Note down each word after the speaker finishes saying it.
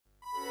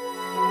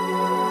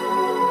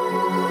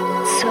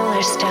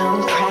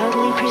Solarstone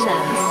proudly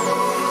presents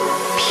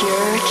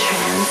Pure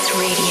Trance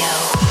Radio.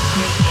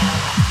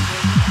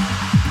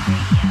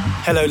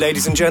 Hello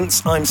ladies and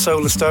gents, I'm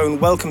Solarstone.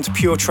 Welcome to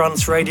Pure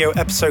Trance Radio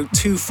episode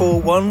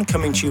 241,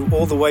 coming to you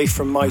all the way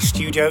from my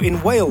studio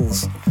in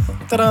Wales.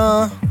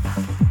 Ta-da!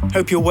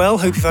 Hope you're well,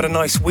 hope you've had a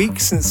nice week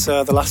since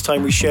the last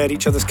time we shared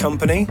each other's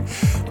company.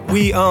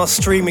 We are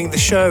streaming the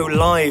show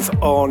live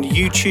on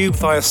YouTube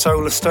via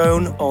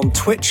Solarstone, on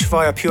Twitch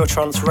via Pure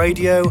Trance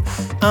Radio,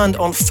 and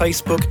on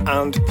Facebook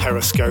and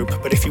Periscope.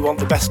 But if you want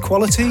the best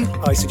quality,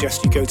 I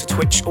suggest you go to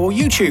Twitch or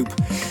YouTube.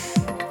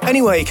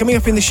 Anyway, coming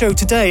up in the show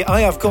today,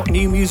 I have got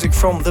new music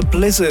from The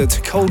Blizzard,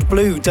 Cold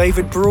Blue,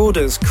 David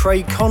Broaders,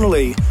 Craig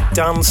Connolly,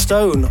 Dan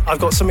Stone. I've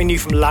got something new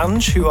from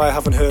Lange, who I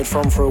haven't heard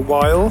from for a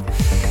while.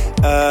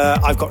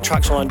 I've got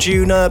tracks on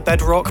Arjuna,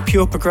 Bedrock,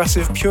 Pure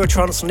Progressive, Pure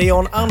Trance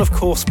Neon, and of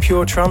course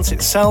Pure Trance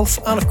itself,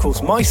 and of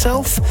course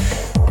myself.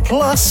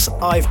 Plus,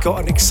 I've got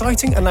an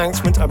exciting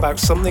announcement about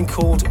something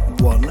called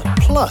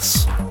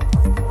OnePlus.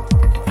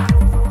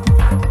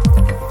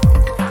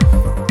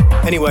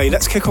 Anyway,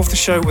 let's kick off the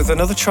show with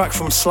another track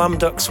from Slam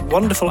Duck's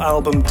wonderful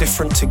album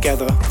Different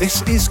Together.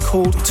 This is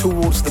called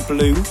Towards the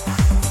Blue.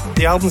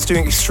 The album's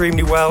doing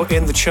extremely well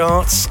in the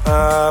charts,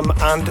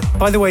 and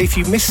by the way, if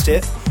you missed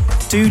it,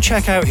 do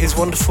check out his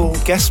wonderful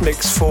guest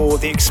mix for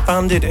the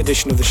expanded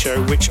edition of the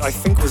show, which I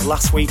think was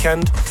last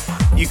weekend.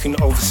 You can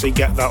obviously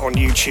get that on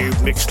YouTube,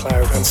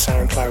 Mixcloud and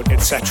Soundcloud,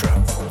 etc.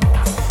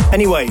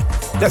 Anyway,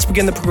 let's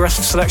begin the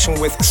progressive selection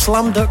with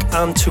Slam Duck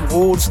and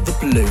Towards the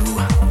Blue.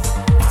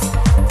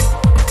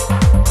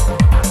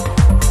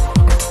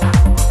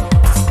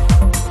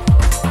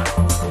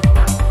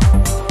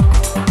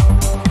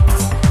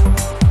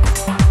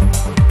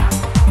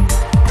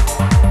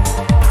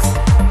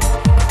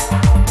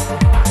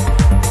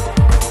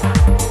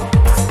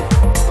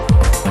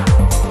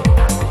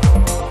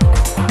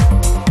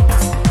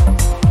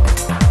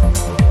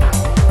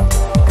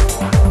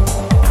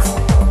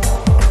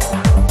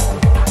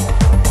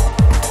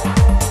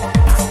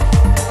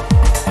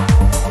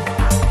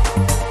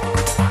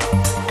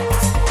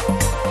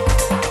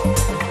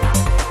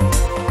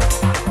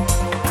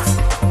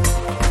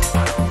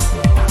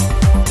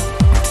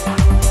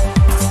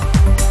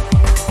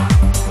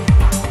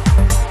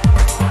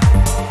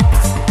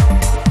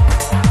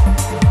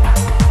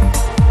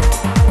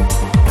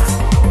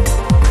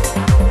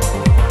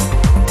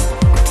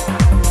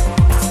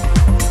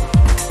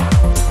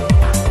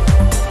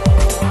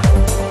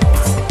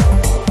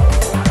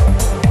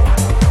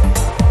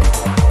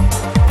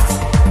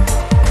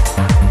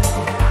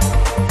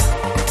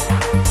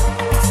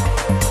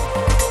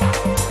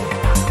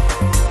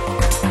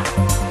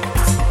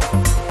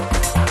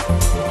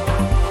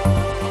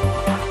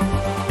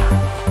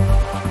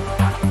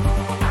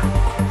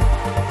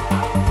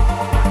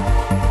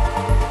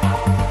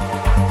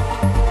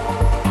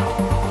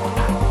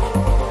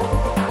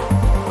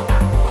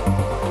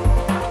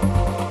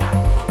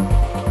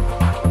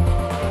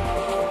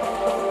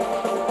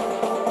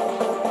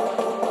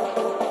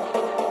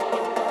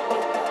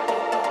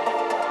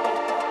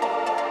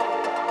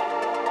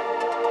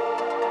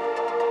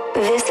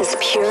 This is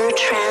Pure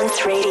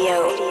Trance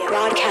Radio,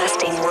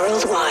 broadcasting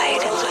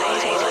worldwide.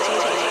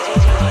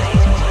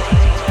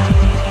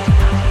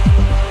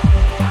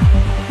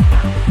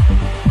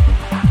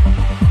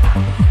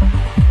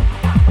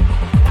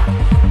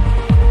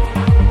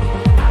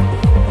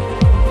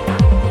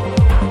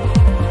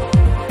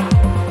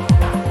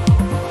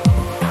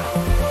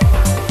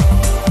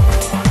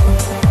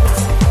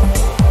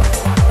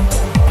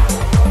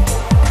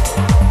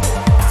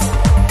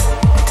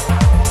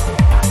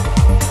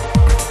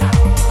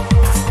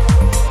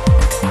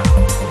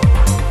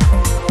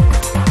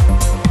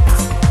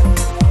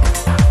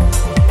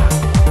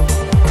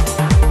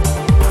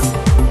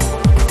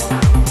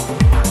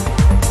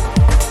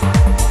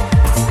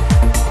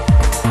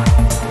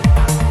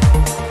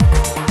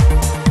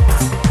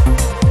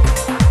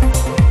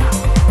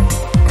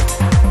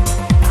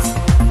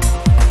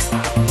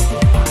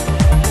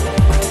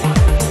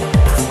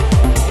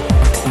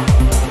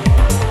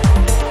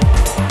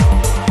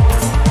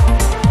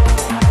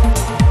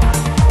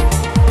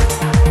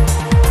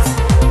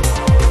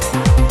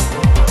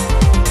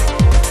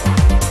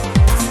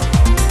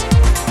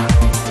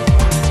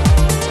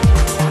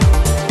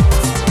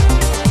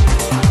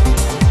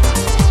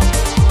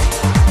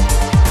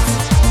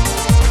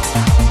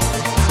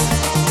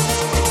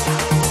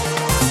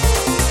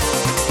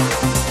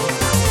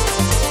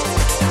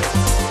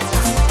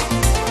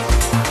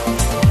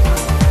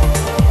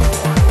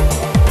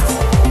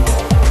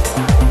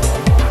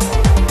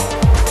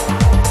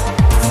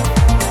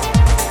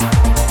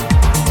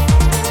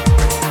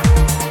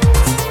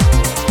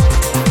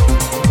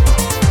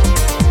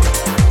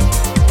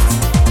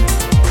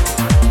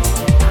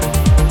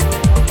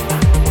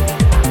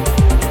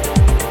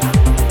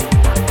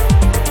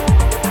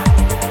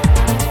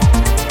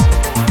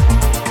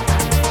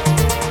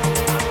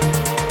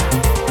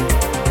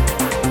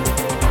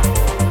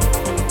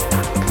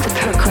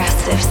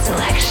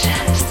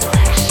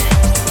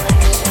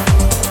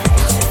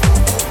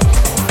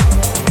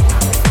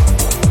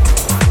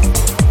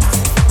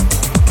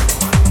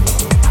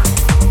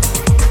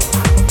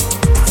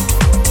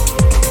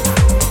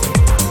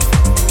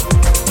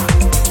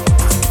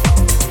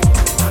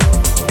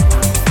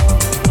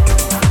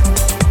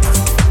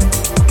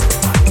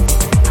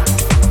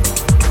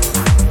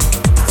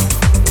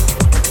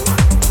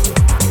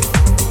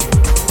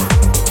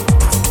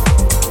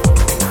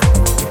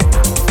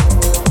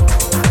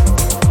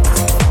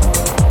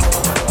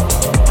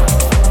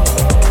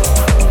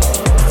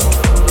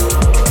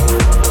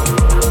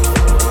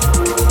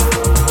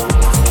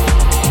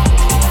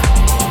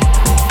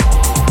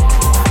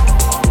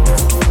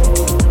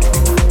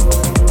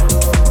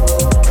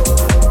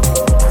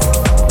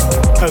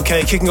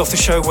 Okay, kicking off the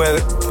show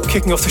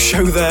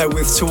there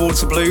with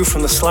Towards the Blue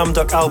from the Slam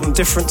Duck album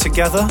Different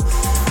Together.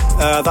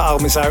 That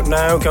album is out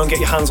now. Go and get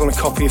your hands on a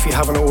copy if you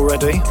haven't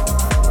already.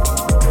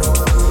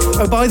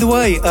 Oh, by the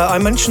way, I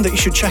mentioned that you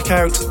should check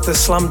out the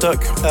Slam Duck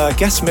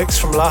guest mix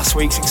from last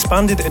week's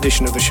expanded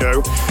edition of the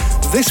show.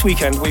 This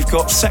weekend we've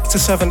got Sector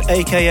 7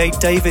 aka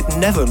David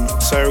Nevin,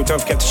 so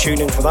don't forget to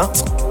tune in for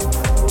that.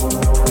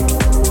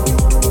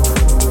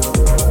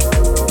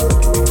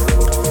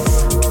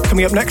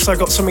 Coming up next, I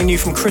got something new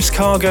from Chris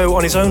Cargo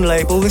on his own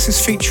label. This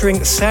is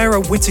featuring Sarah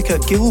Whitaker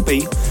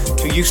Gilby,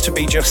 who used to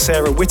be just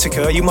Sarah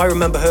Whitaker. You might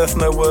remember her from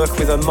her work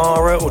with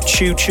Amara or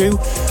Choo Choo,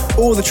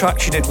 or the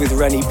track she did with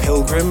Rennie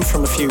Pilgrim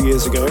from a few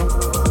years ago.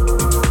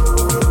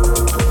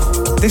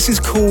 This is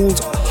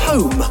called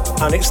Home,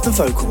 and it's the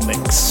vocal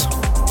mix.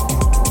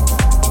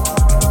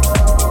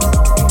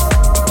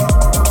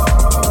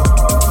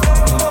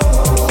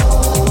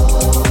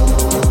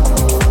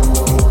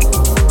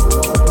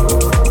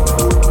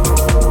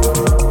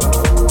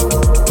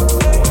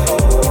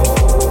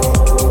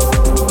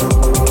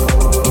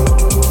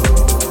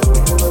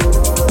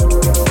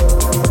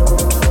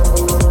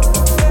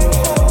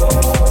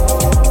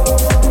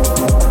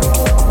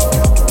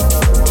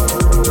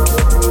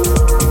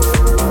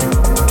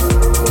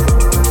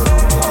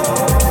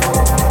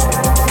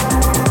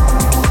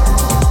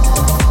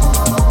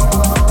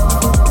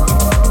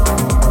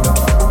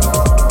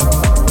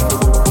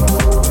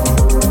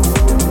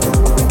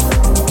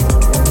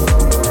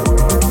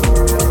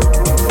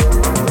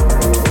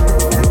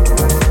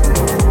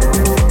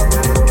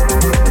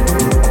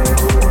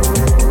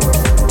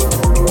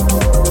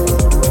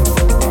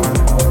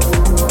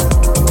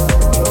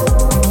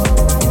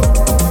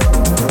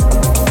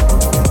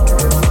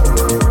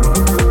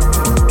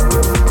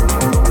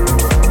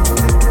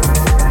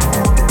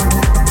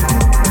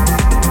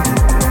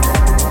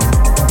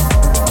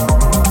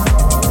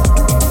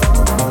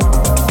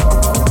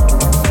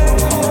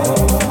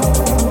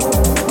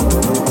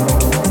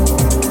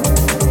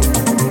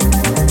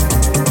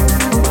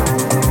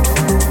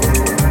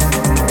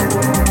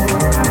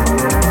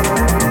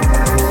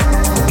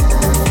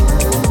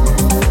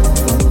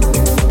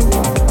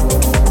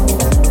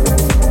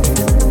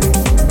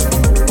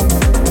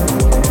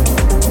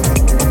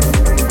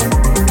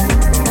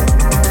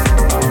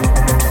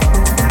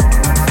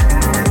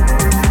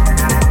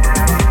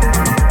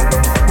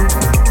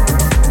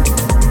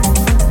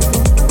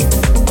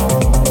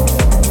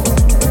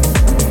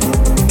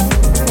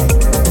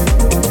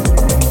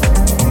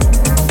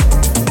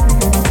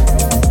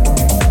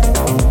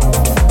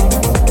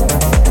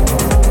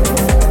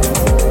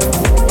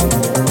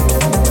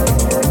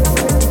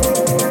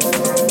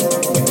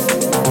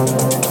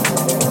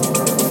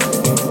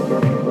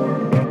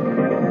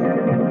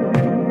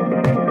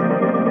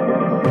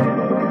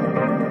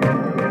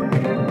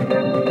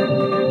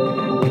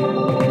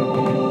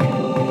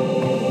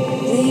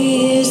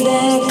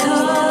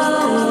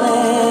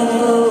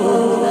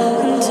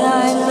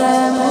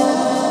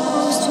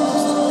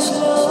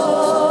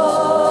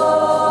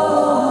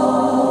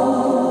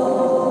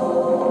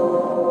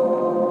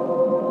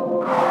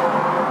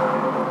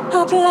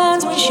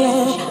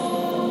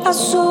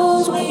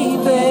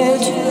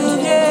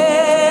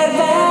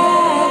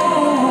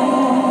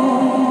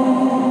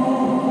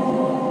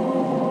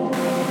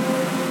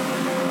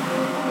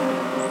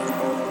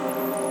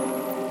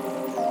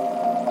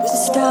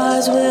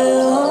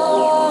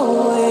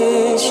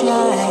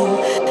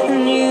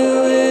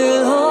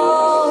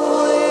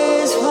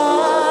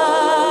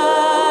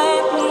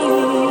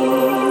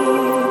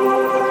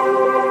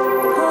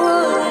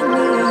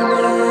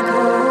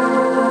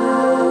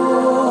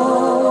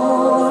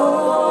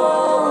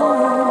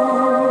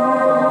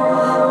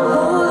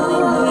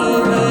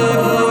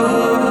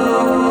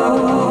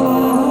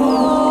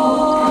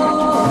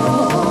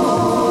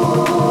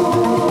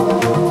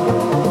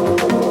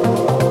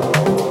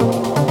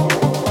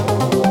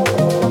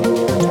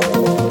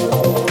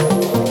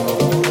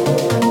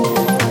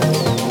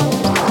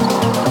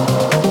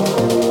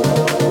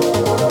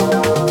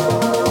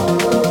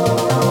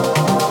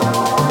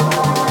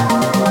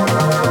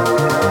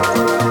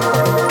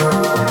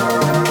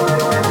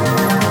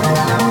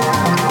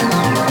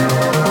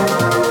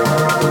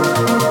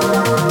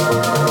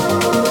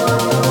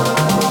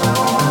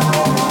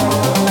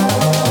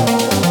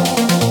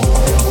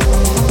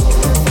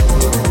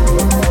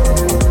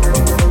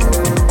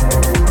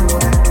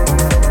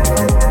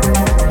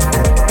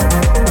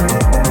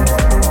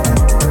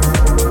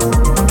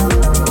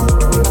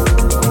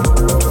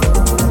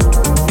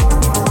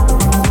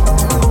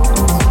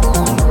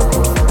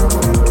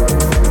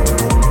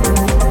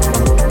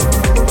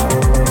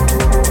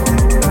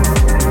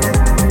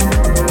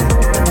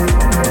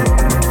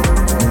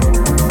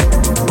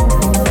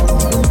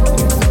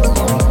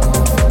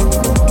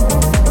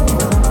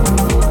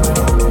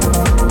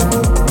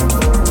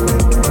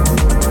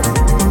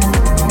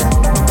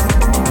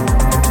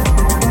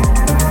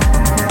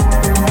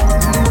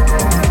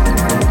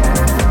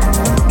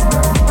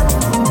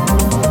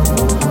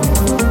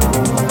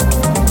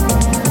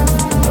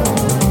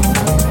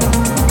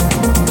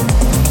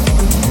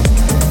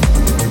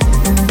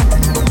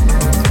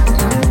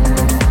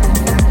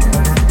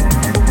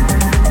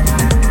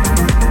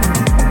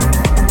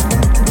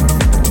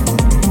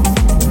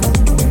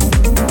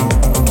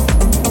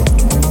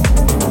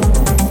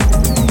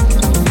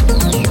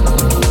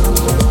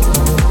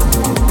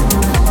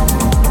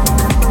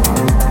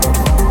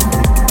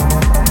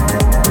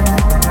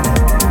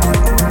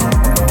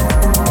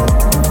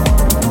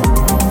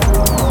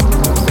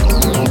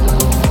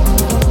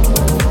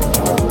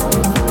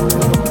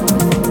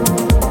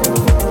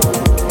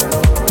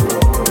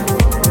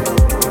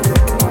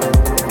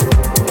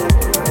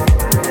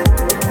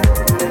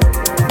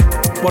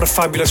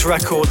 fabulous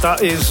record.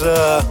 That is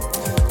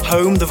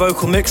Home, the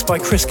vocal mix by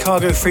Chris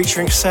Cargo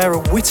featuring Sarah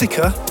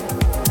Whitaker.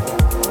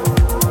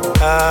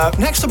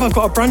 Next up, I've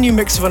got a brand new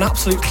mix of an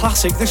absolute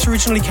classic. This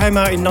originally came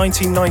out in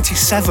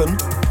 1997.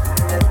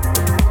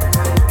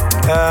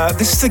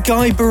 This is the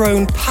Guy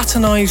Barone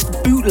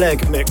patternized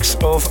bootleg mix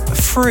of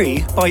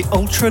Free by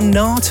Ultra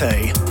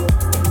Nate.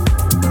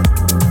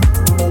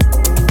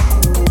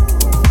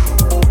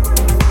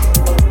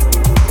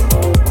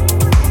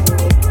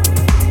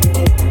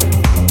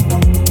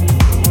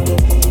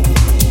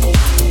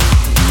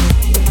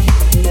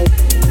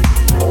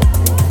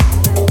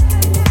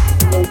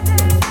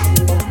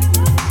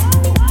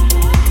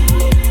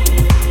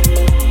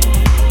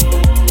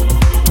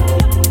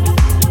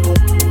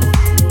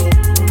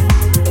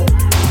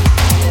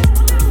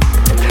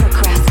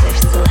 Progressive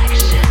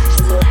selection.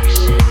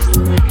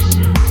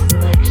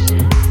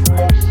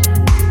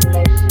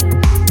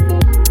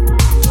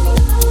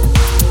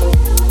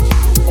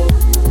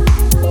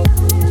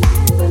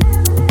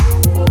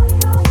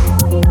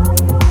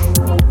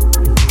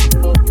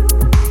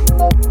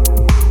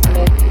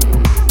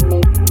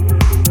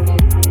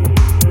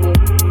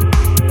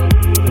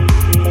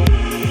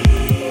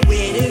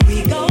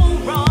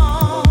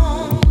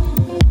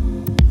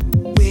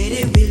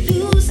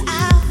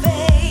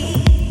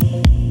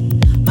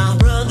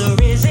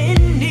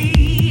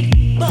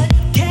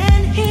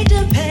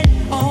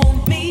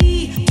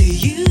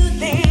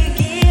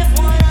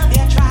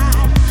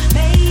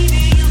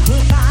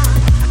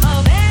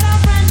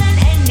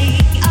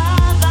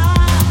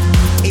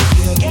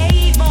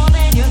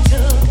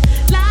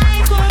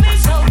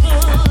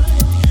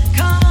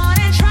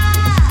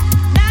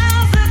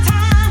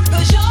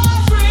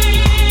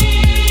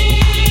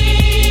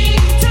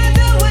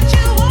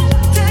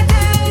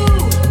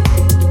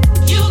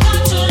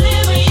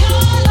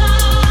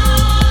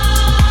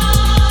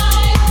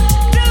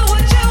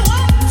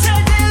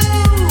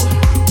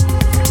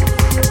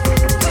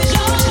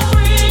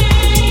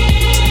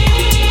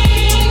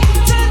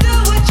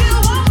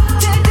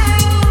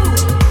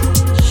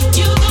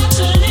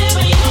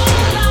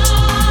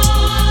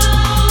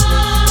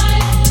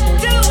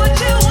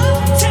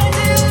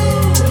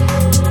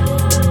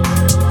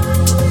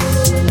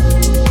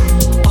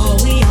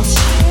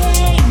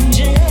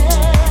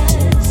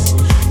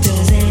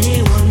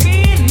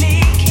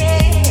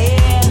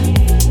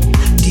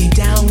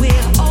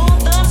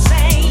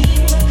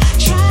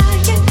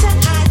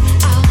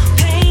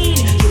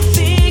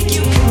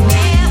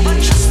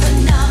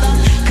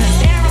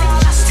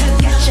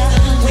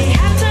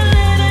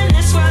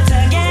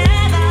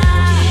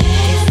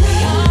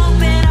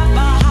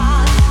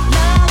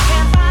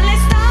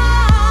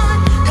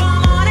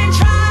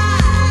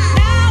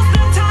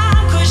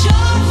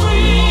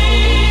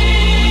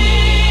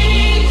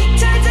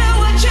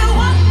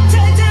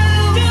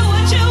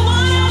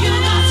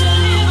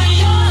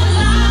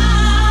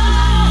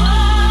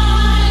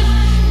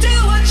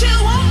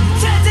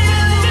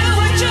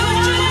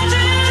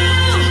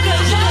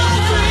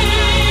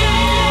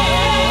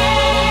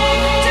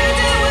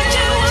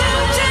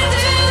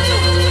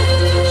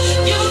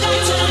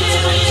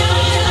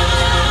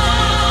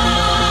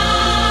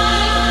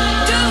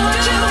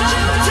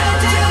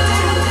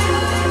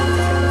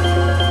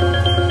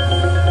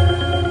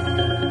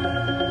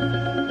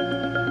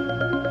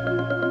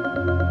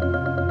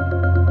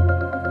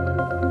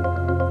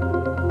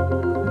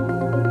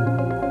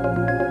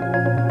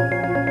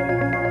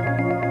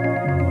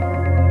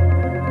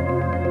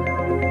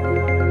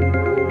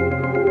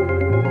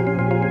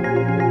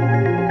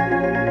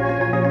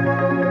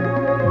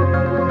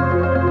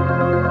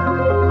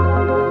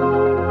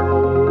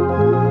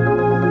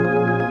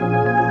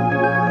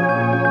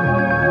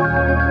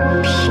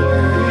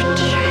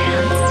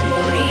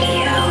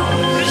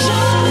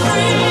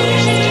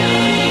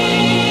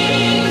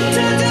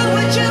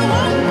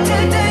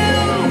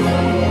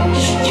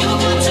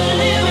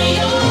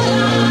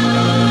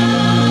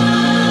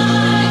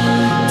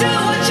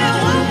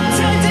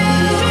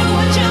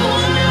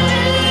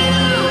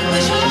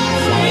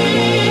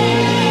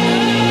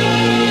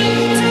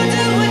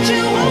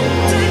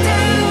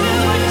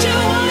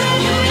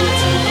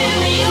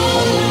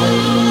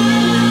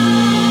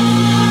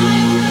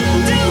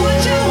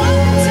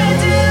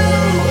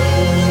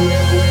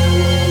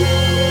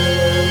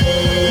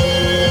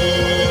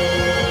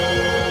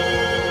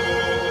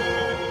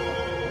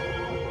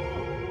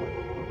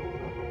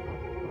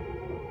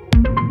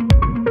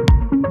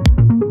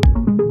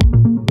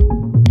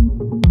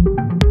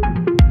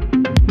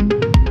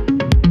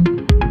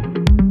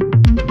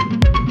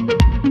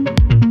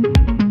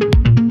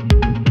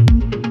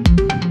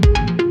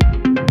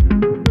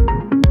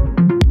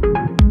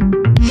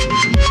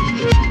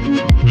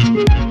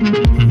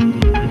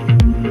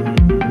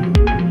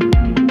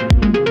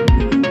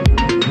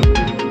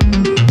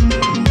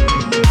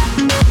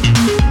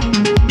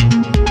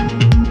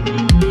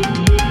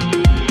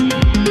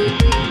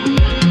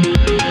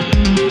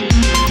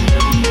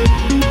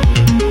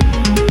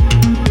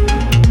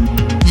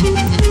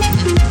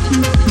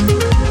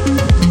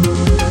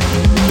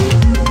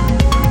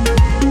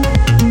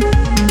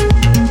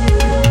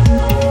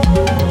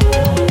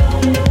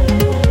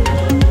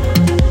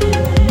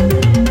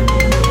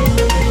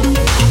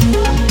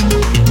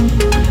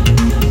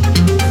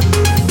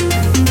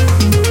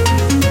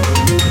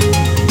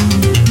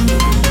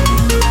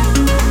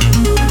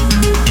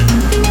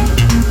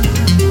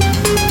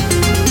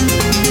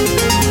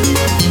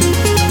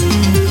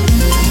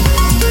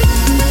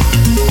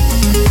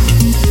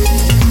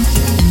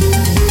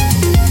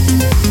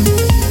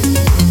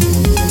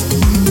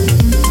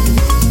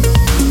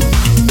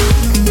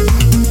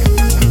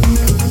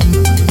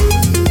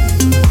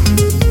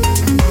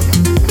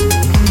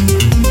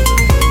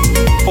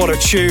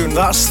 tune.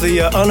 That's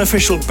the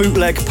unofficial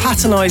bootleg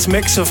patternized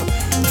mix of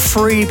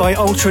Free by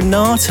Ultra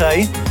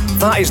Nate.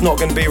 That is not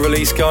going to be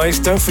released, guys.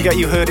 Don't forget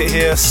you heard it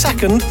here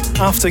second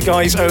after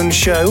Guy's own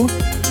show.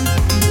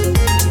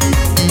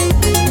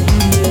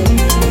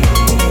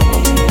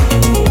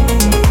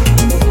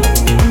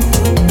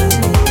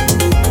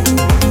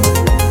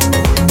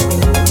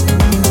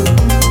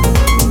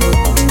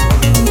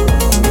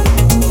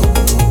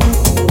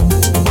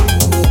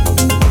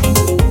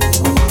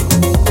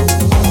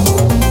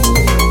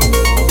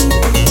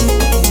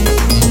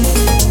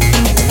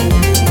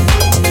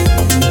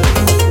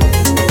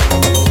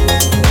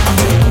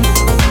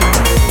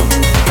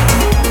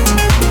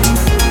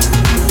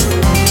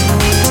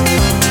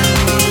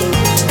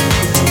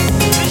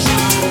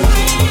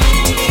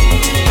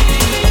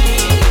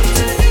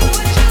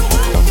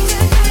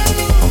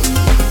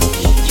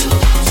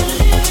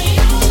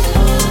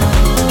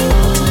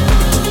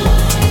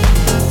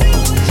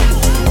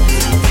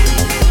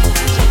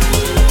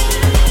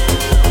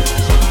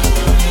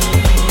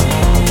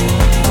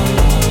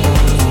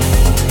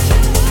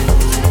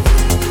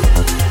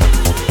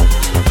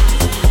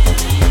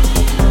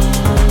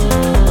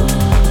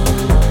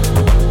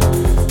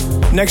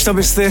 Next up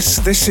is this.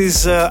 This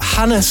is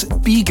Hannes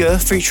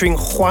Bieger featuring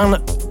Juan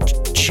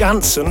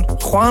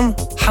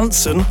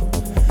Hansen.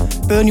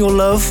 Burn Your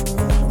Love.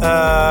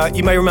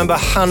 You may remember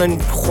Han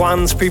and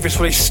Juan's previous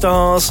release,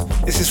 Stars.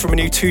 This is from a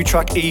new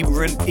 2-track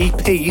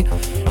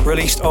EP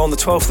released on the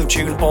 12th of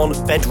June on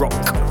Bedrock.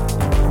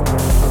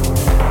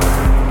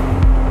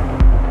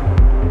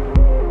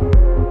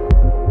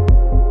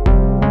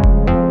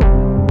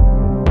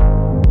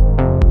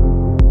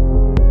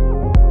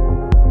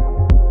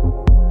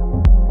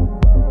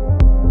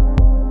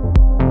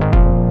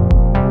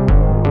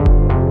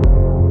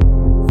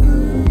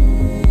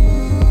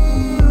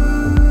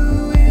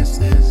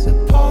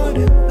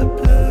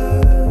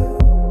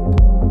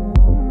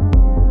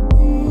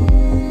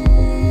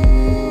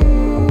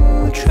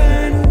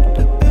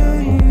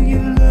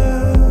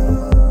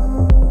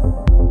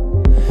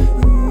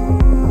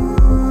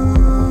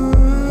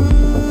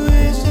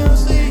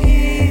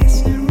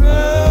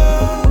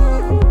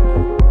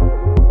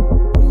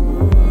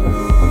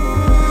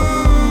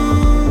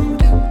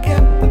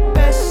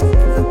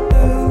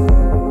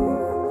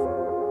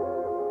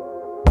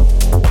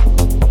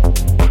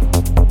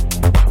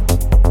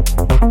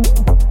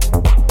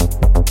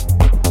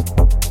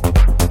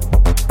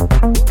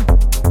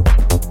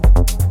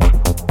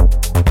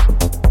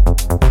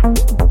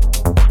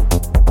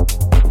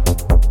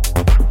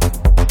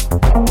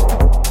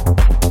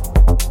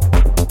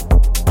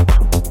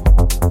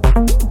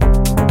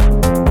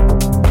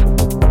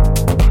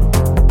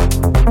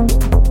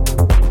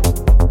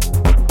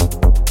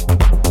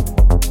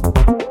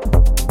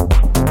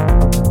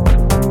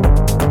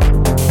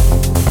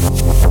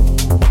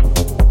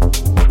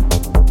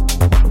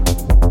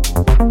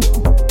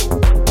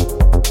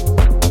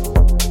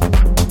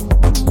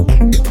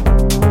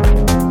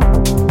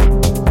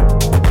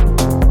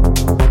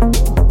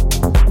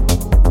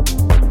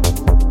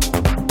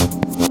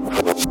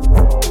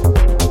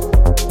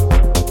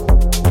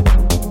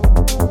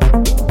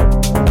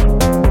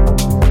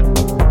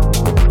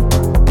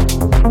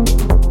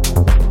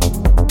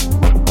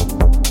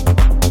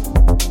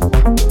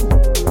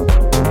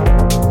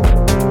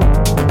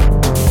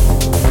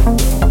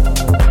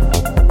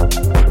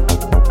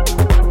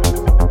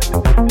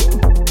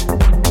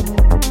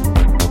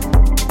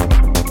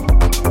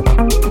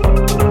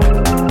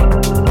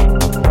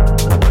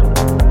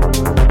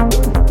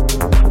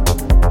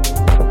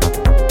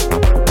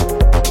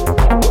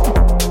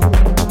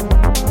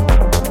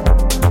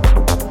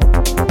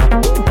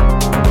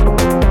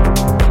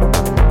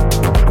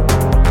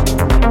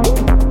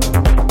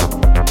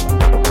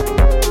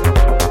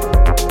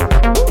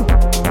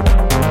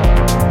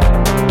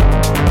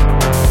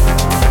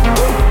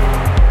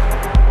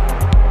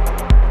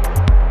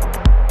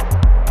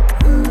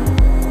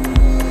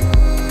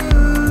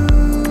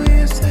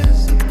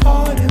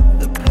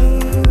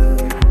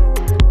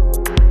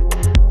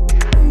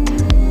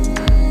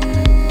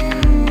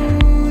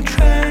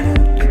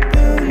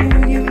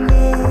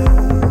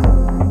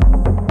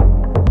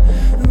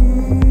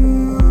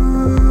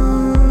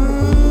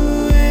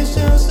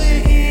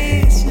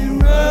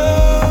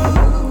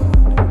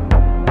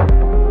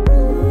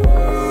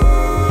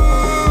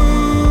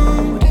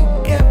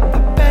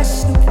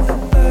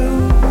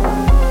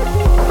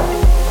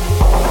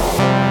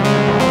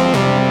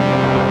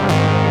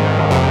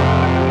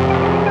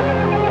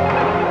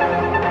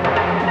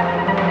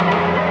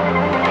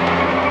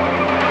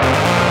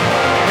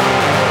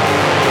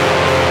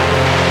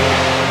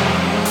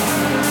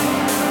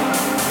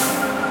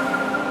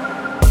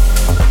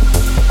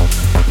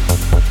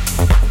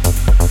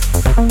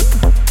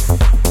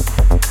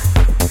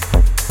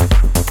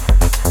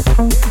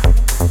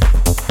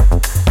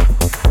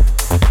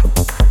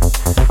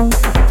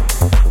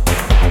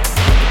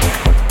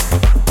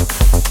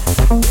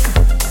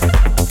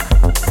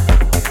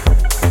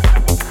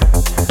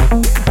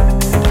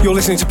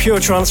 listening to Pure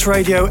Trance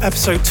Radio,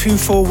 episode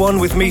 241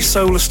 with me,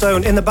 Solar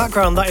Stone. In the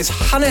background, that is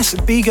Hannes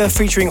Bieger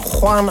featuring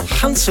Juan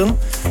Hansen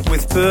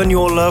with Burn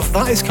Your Love.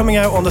 That is coming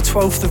out on the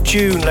 12th of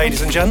June,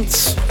 ladies and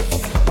gents.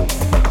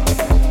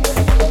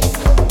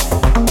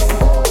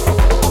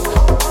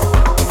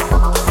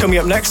 Coming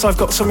up next, I've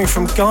got something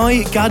from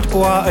Guy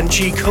Gadbois and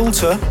G.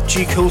 Coulter.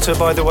 G. Coulter,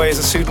 by the way, is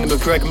a pseudonym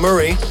of Greg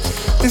Murray.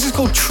 This is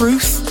called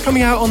Truth,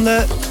 coming out on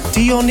the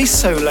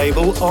Dioniso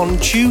label on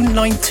June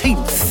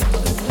 19th.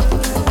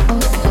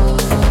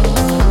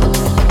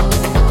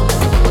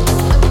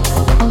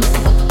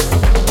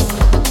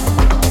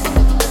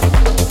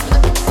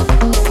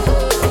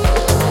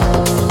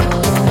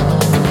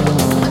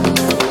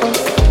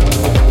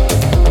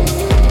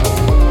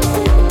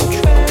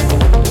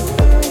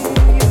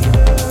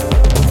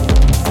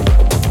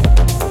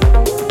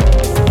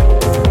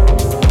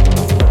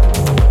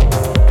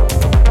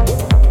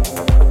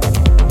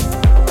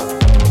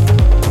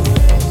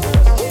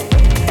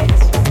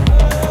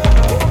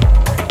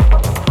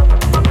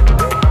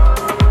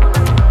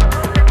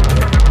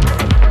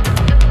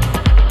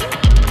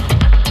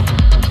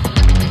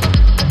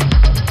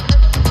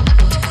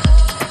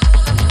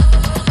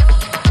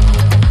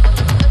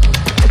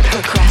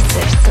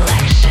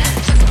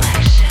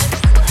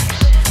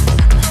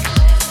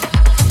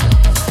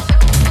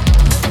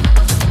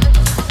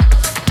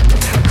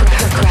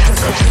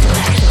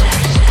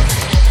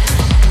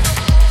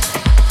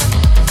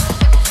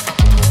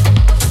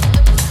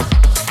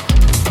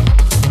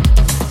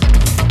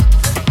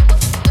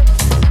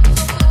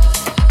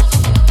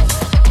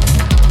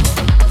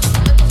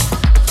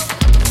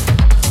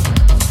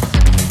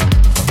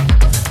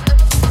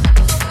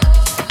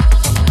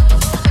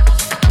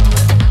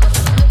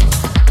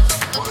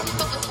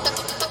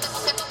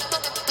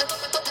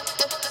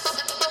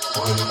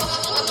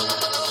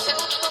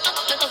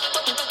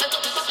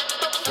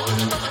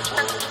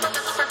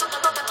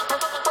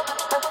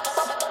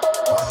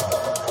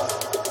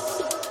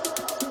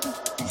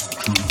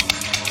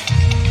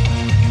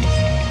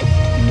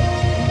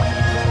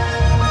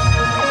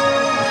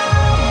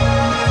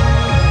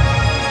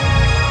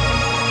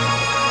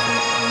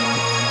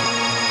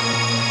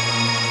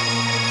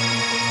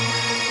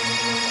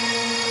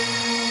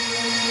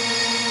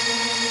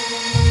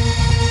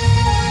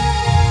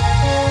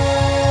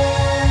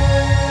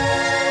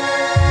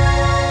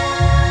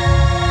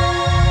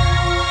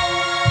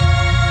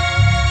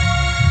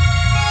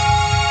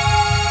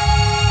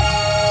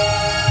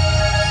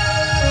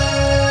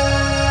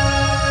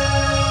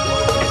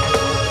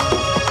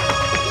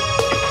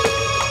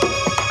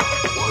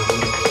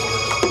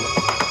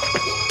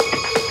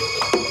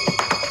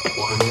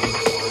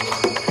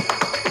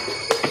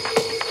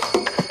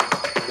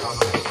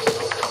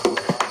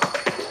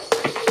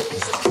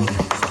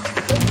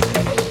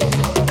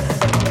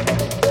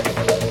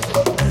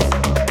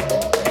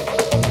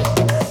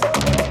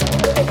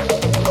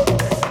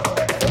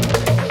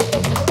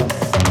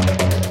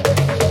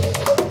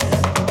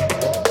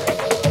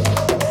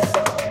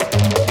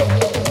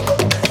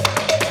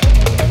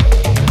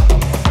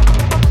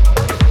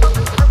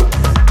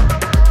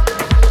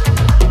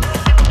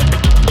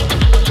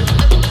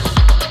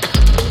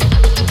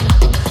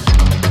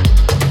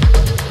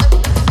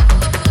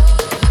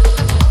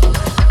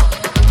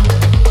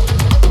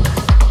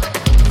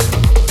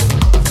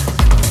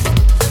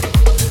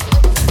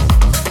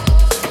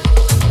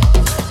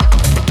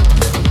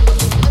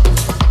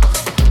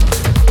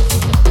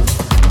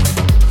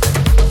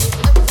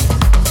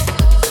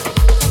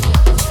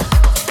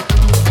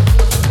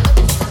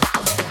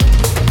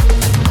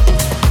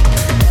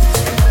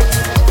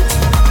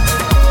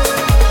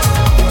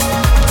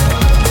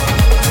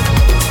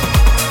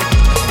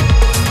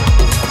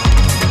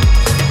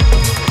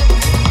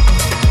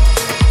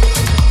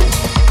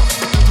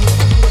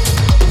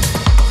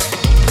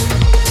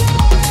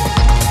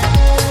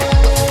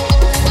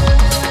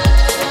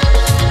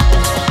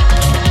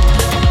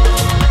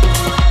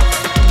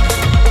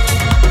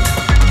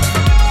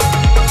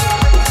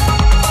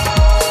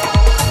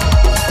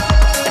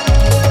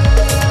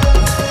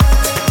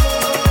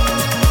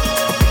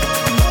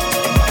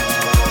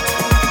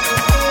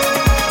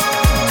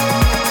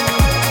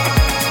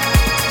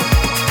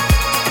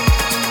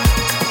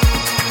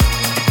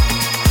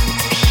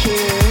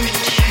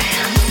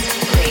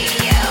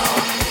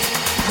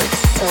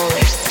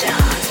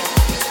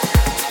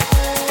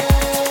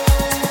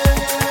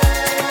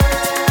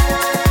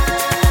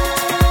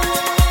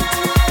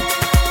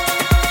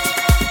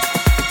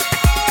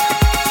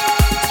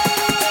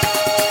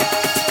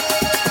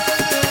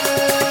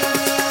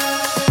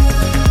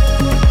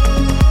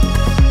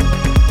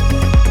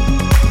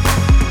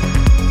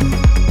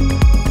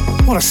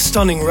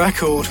 Stunning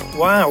record.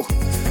 Wow.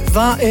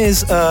 That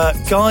is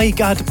Guy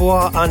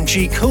Gadbois and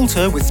G.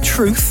 Coulter with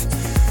Truth.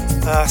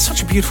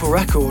 Such a beautiful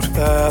record.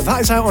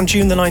 That is out on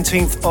June the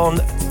 19th on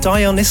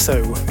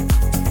Dioniso.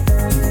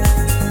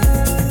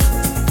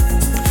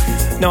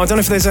 Now, I don't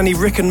know if there's any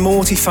Rick and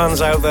Morty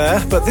fans out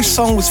there, but this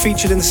song was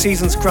featured in the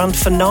season's grand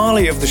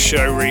finale of the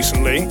show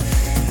recently.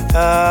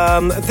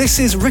 This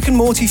is Rick and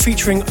Morty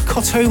featuring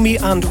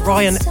Kotomi and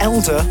Ryan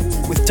Elder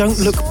with Don't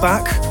Look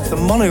Back, the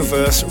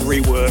Monoverse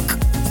rework.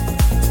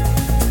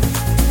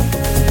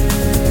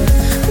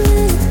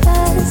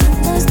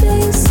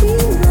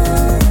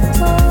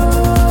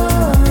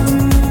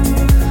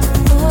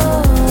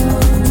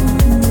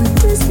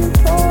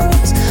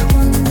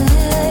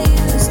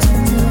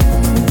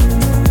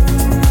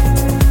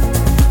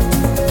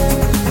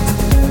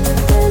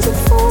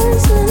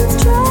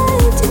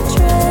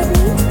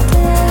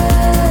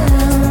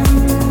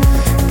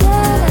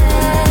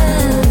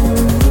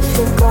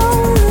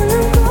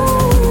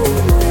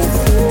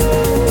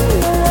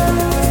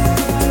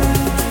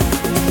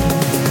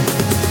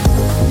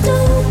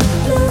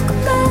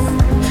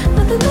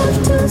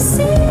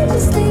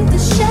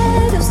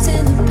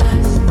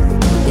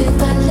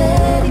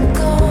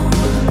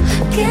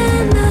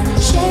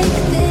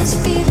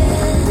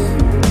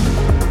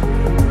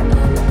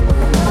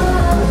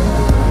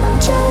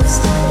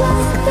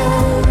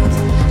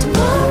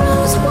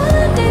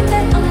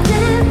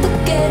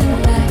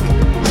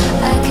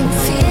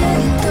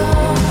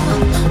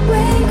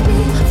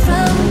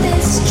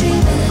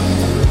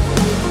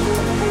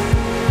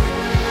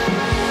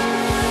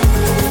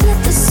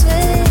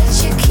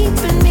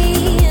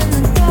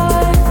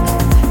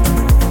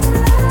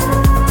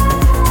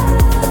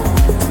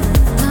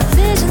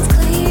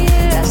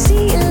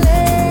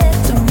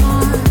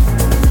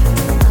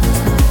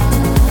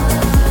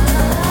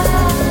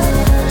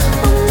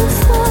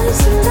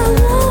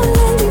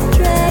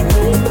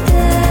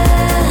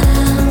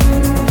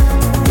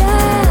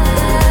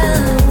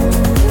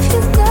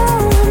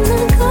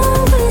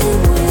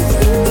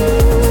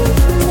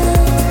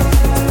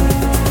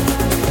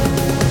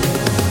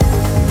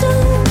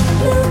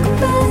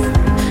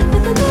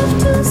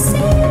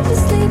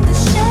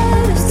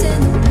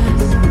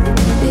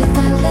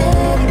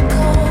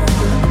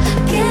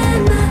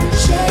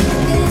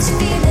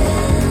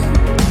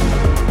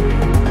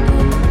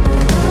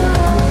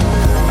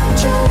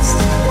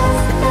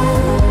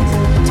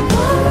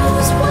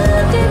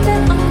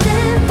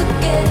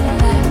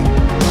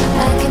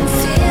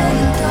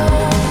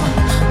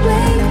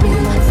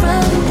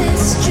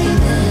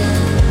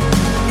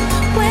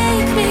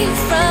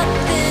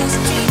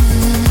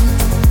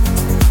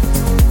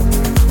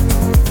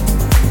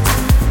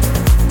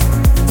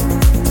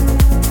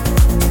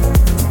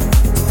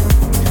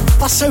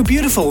 So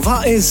beautiful.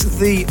 That is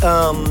the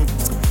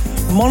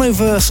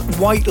Monoverse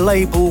white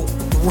label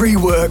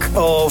rework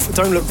of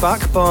Don't Look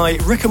Back by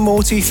Rick and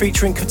Morty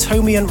featuring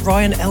Kotomi and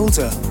Ryan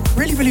Elder.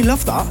 Really, really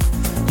love that.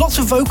 Lots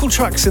of vocal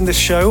tracks in this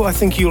show, I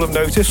think you'll have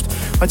noticed.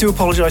 I do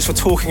apologise for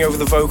talking over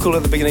the vocal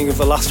at the beginning of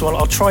the last one.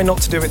 I'll try not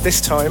to do it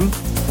this time.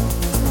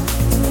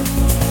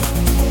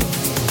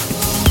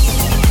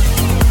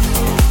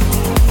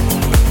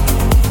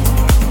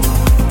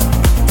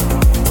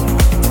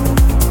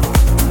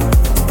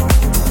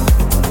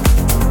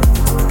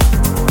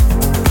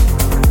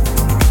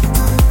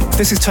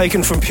 This is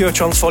taken from Pure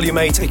Trance Volume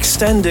 8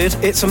 Extended.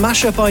 It's a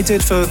mashup I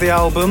did for the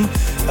album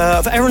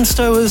of Aaron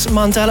Stower's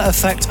Mandela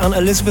Effect and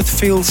Elizabeth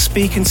Field's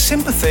Speak in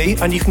Sympathy,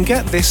 and you can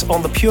get this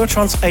on the Pure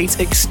Trance 8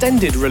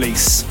 Extended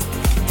release.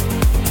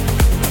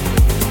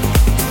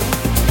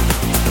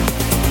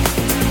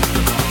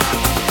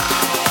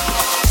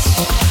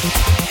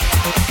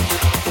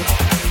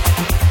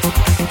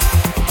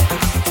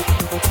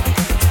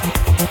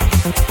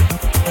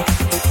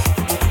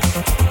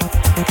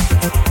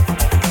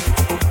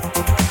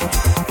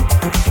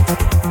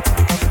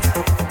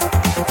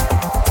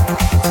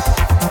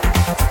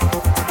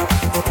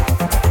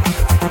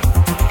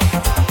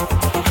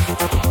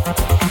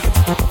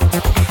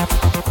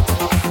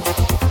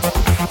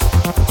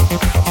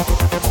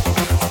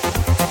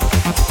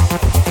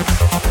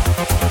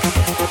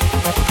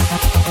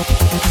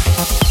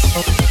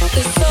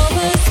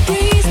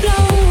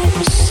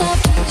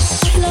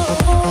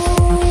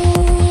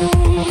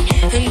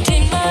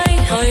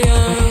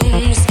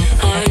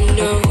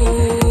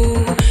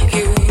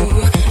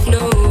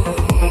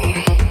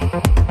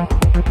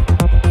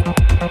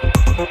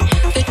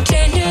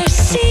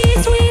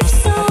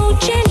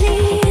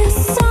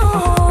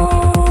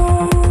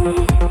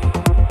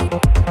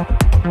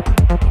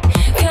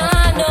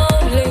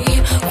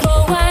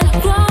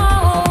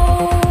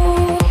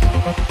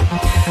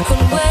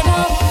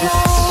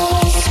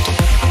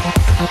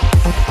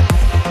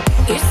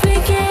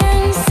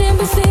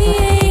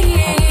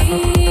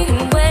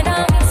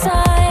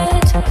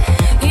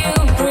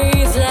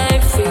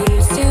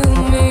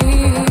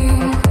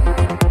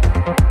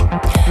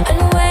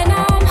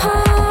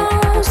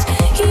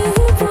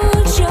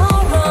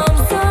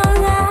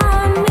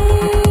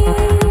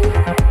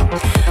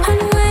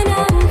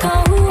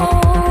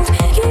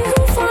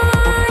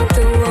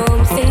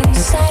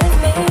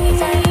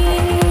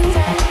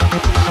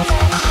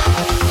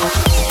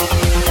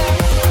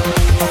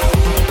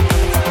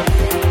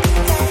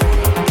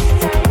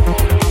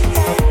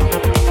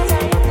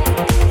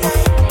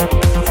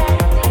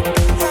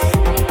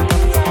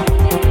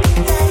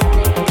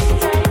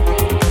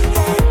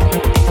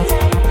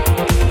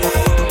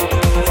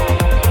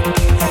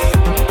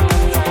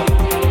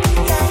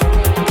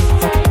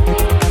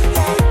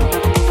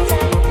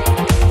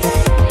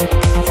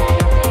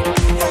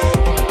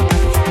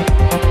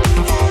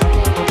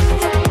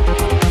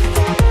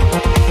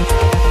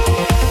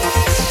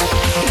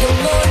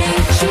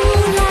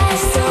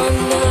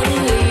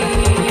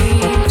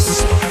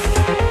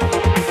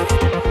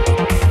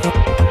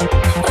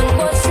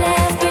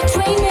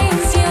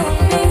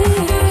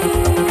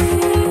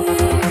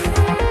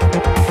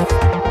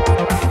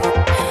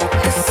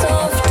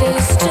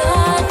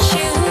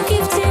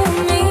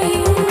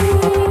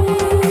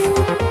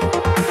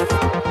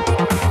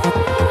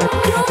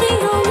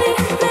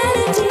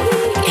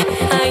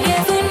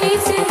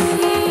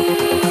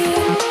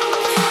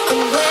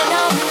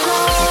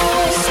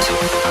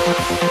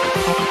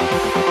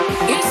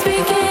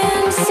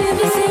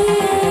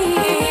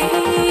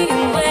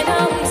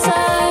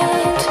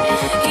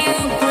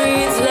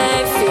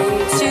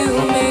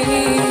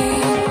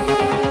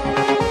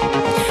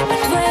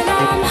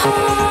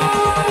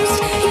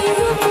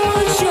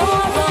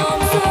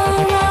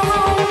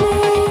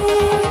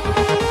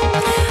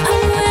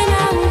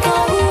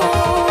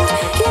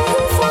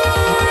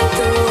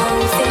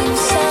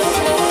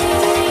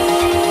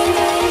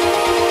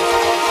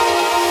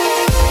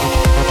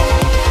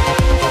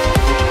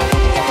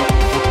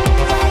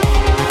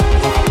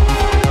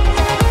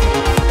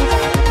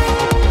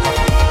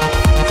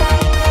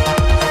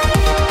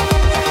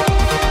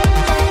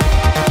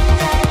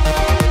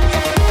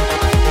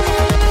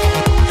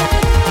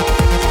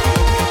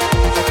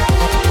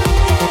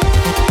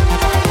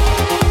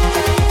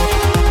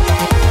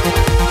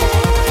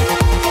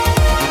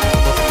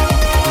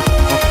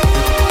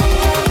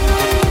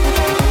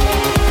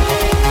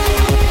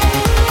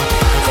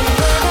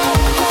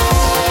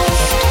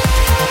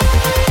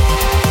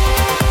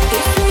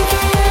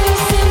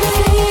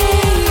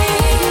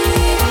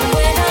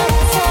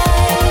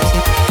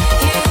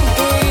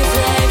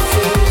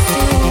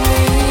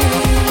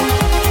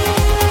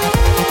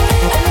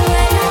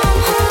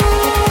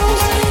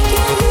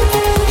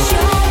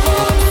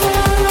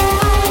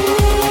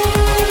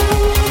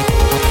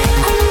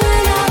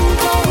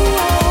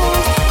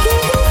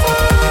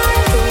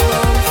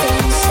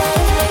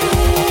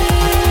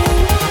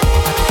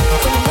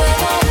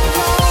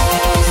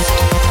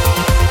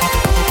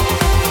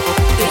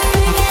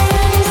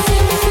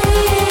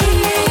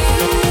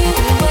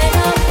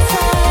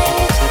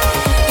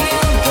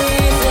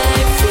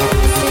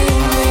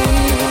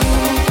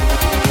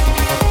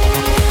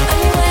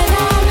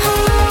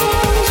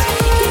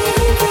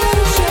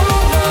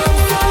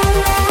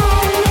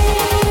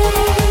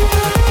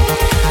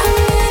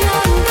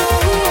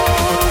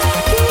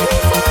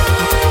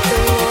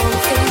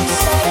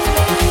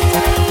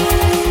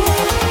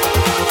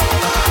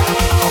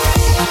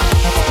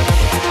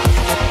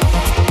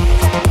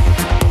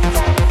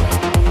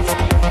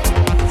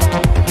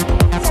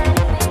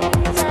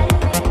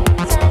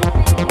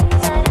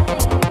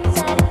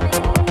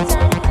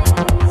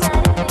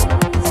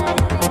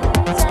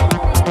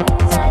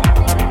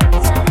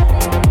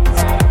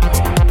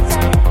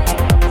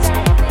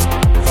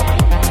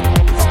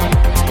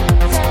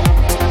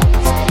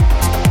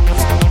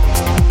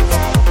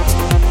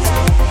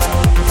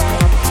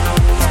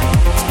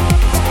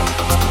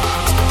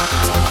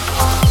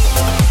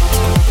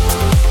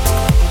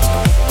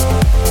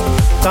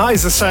 That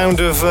is the sound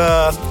of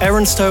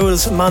Aaron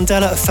Stower's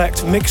Mandela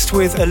Effect mixed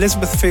with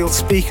Elizabeth Field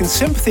Speak and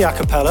Sympathy a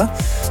cappella,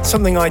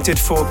 something I did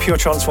for Pure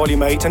Trance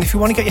Volume 8. And if you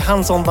want to get your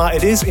hands on that,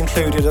 it is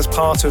included as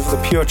part of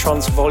the Pure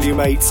Trance Volume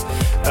 8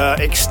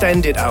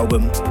 extended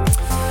album.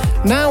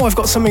 Now I've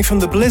got something from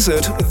The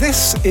Blizzard.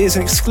 This is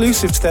an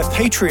exclusive to their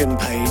Patreon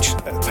page.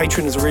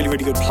 Patreon is a really,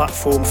 really good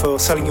platform for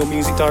selling your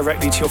music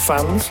directly to your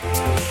fans.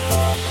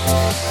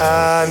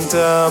 And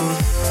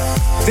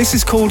this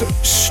is called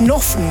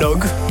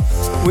Snofnug,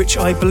 which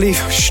I believe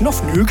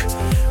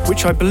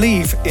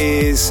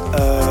is,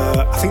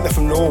 I think they're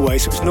from Norway,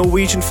 so it's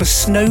Norwegian for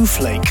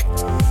snowflake.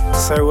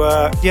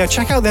 So yeah,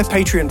 check out their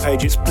Patreon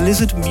page. It's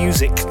Blizzard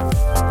Music.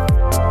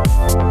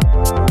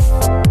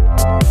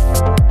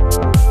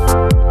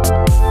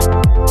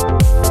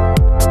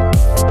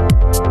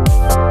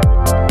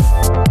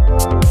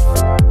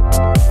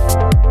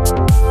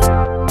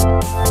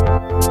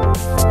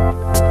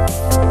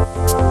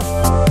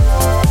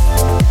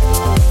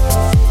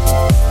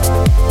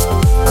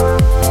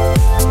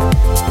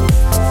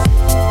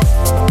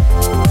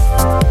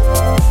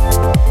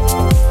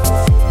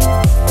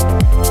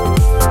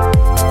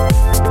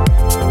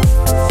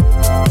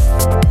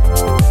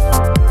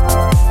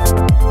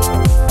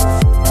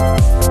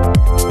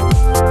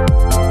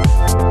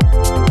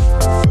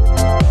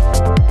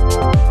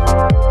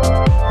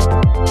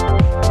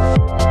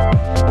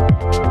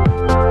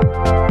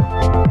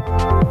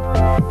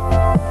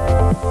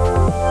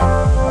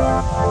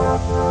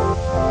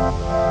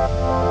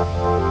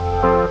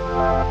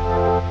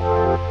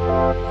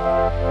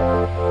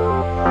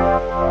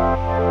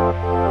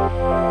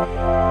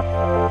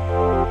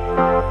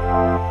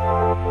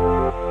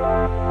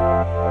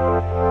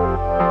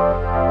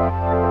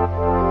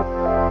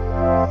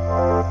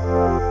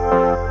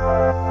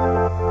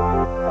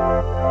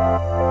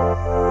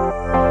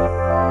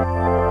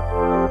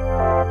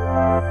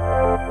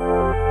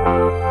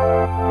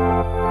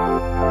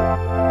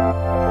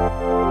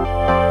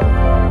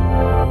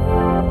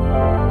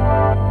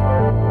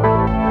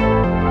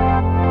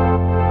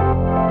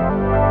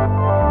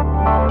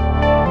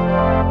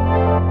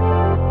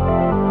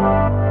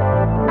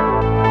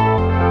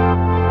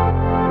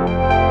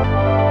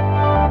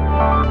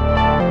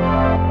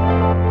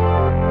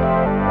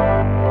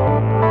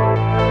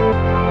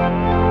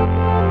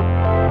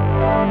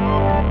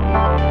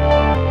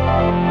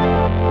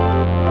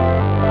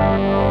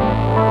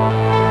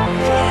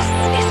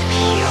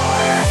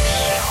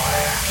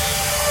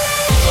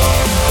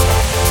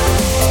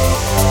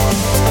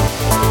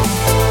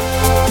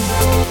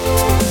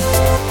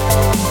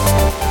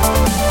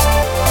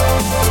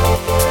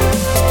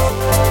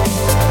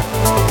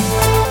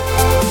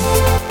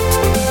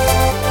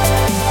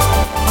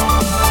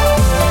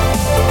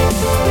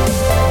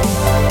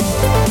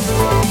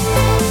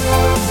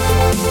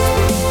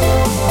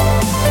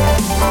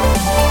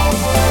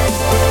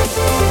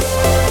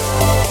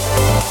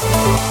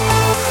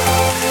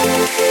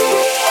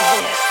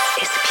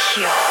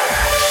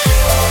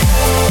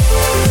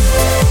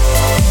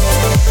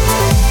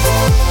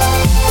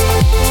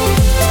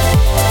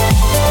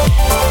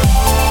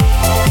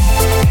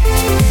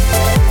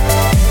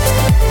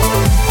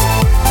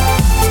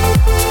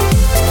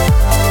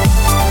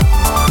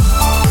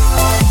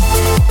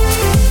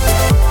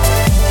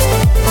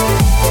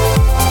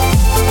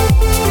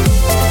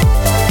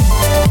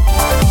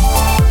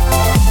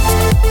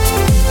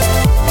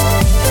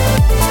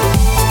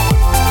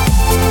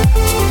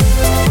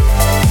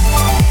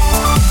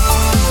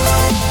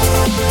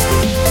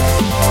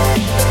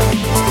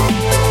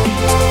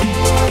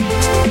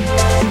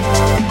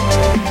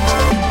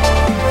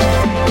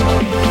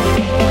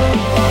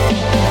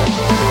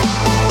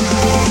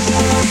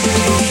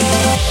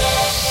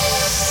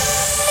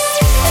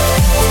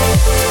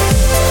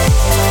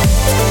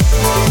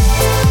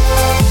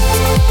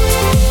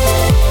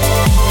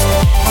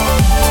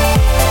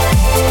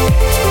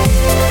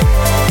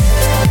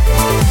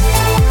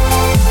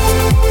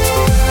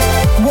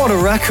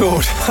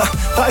 Record.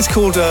 That is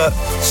called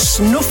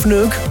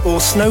Snufnug or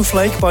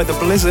Snowflake by The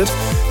Blizzard.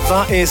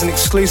 That is an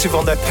exclusive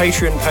on their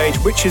Patreon page,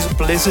 which is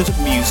Blizzard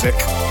Music.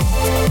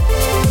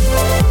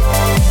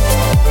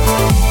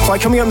 Right,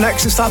 coming up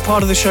next, it's that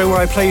part of the show where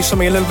I play you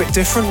something a little bit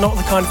different, not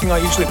the kind of thing I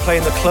usually play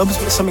in the clubs,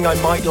 but something I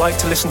might like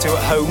to listen to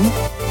at home.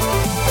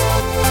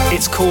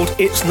 It's called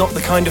It's Not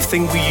the Kind of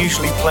Thing We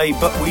Usually Play,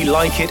 But We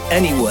Like It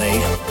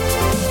Anyway.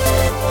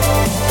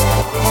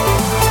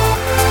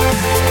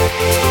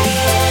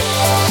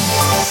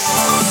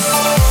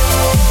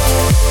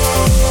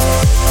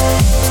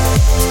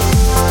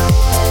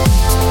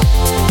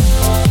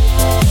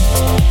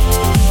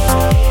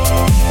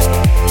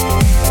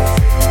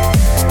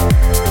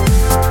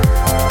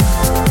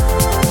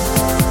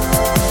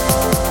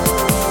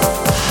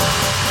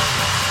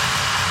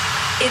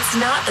 It's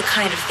not the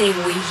kind of thing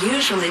we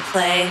usually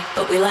play,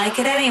 but we like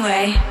it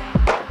anyway.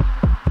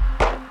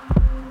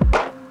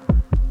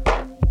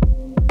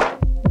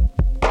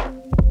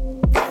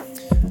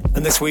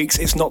 And this week's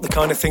It's Not the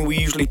Kind of Thing We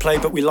Usually Play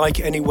But We Like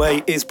It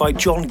Anyway is by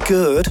John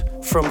Gurd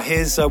from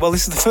his,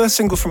 this is the first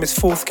single from his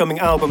forthcoming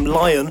album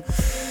Lion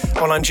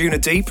on Anjuna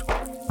Deep.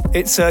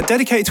 It's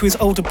dedicated to his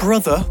older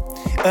brother.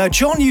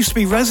 John used to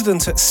be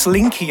resident at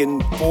Slinky in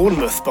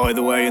Bournemouth, by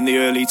the way, in the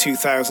early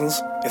 2000s,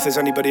 if there's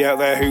anybody out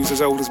there who's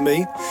as old as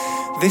me.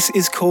 This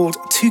is called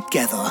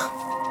Together.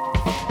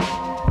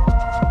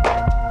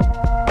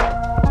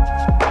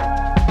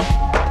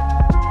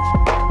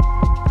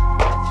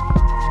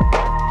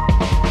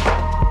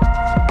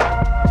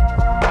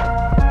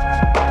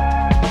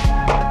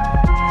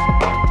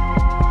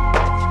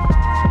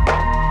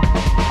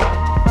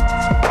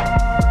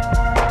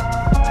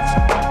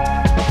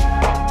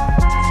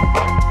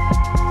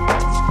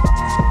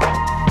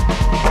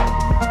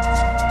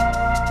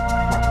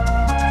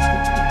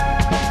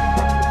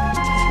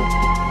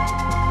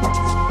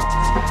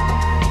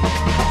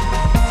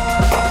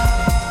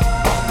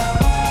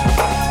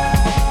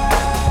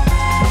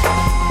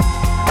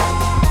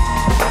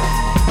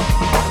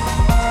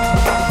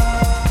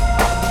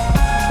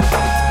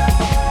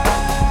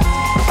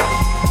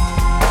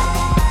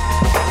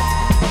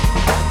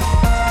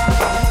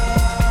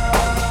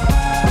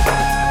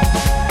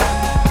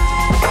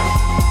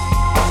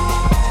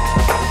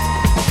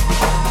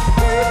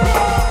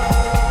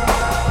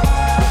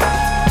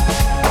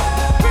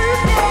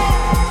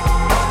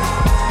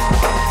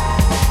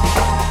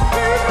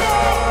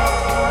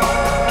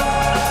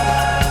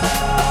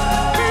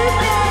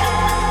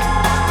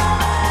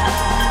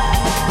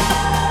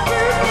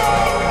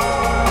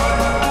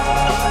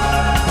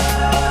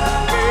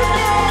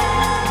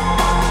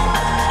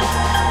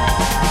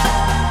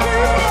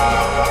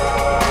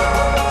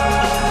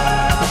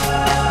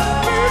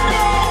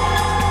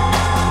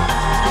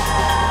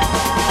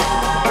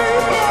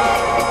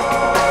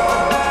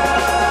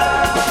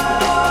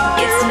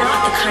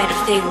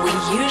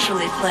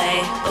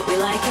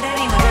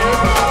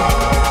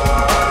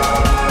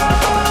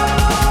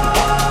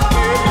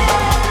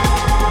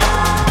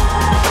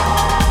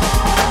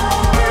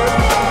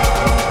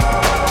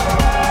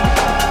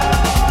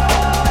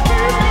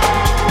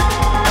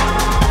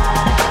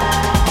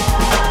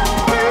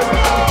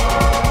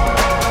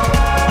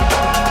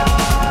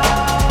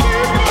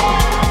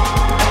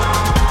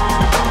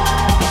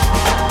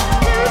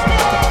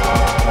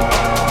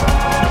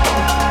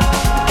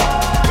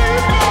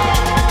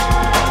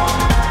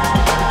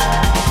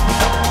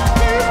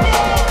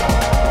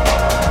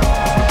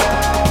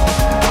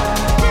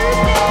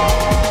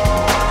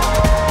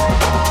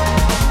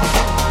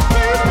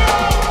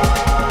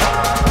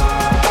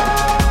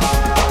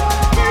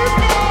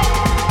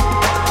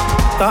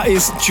 That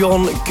is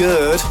John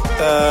Gurd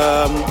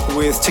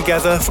with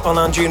Together on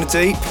Anjuna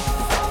Deep.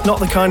 Not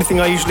the kind of thing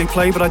I usually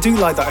play, but I do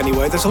like that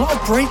anyway. There's a lot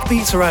of break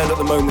beats around at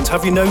the moment,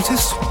 have you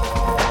noticed?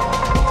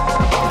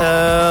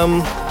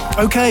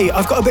 Okay,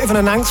 I've got a bit of an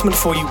announcement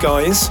for you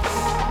guys.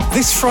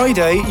 This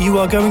Friday, you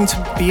are going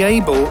to be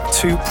able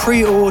to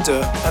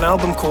pre-order an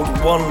album called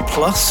One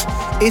Plus.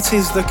 It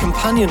is the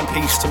companion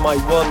piece to my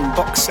One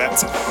box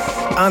set.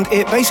 And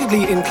it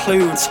basically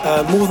includes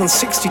more than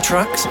 60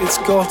 tracks. It's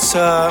got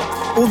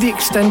all the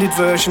extended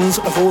versions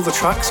of all the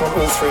tracks on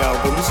all three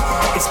albums.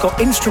 It's got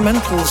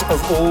instrumentals of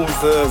all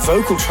the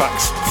vocal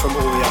tracks from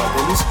all the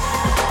albums.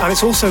 And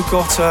it's also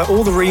got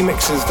all the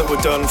remixes that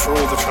were done for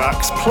all the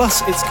tracks.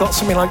 Plus, it's got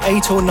something like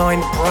 8 or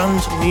 9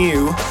 brand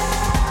new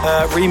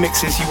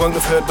remixes you won't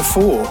have heard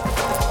before.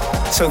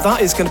 So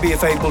that is going to be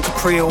available to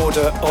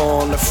pre-order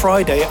on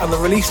Friday, and the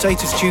release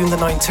date is June the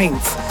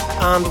 19th.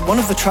 And one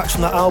of the tracks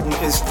from that album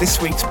is this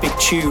week's big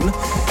tune.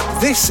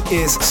 This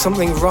is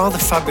something rather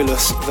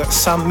fabulous that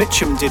Sam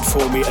Mitchum did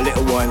for me a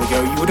little while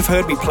ago. You would have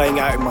heard me playing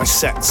out in my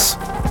sets.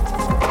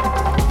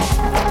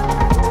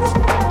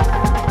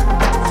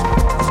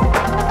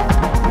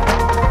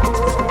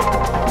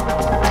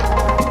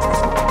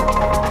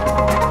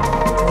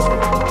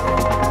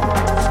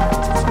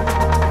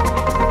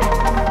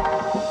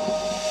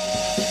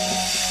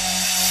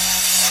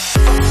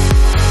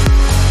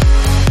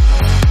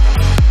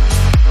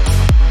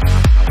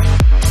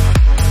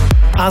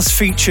 As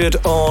featured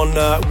on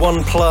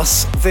One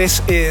Plus,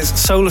 this is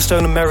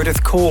Solarstone and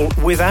Meredith Call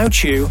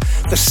Without You,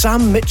 the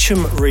Sam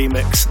Mitchum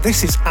remix.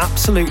 This is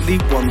absolutely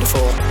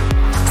wonderful.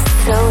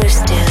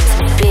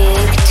 Solarstone's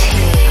big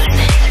tune.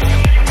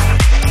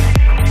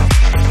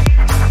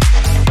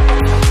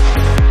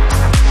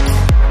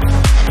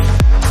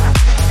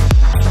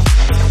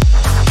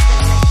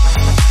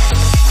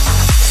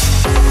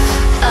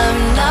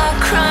 I'm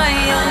not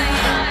crying,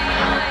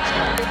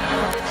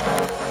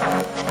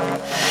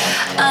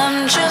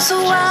 I'm just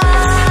wiping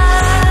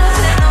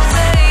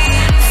away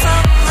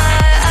from my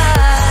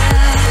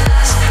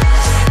eyes.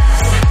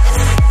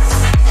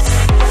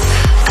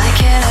 I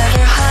can't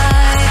ever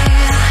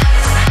hide,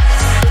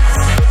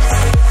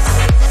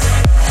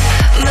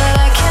 but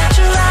I can't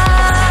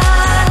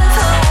drive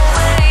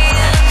away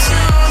into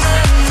the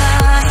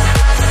night.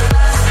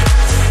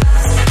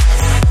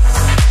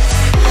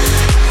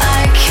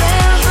 I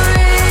can't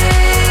breathe,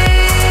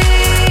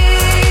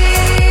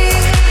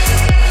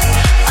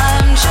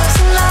 I'm just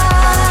lost.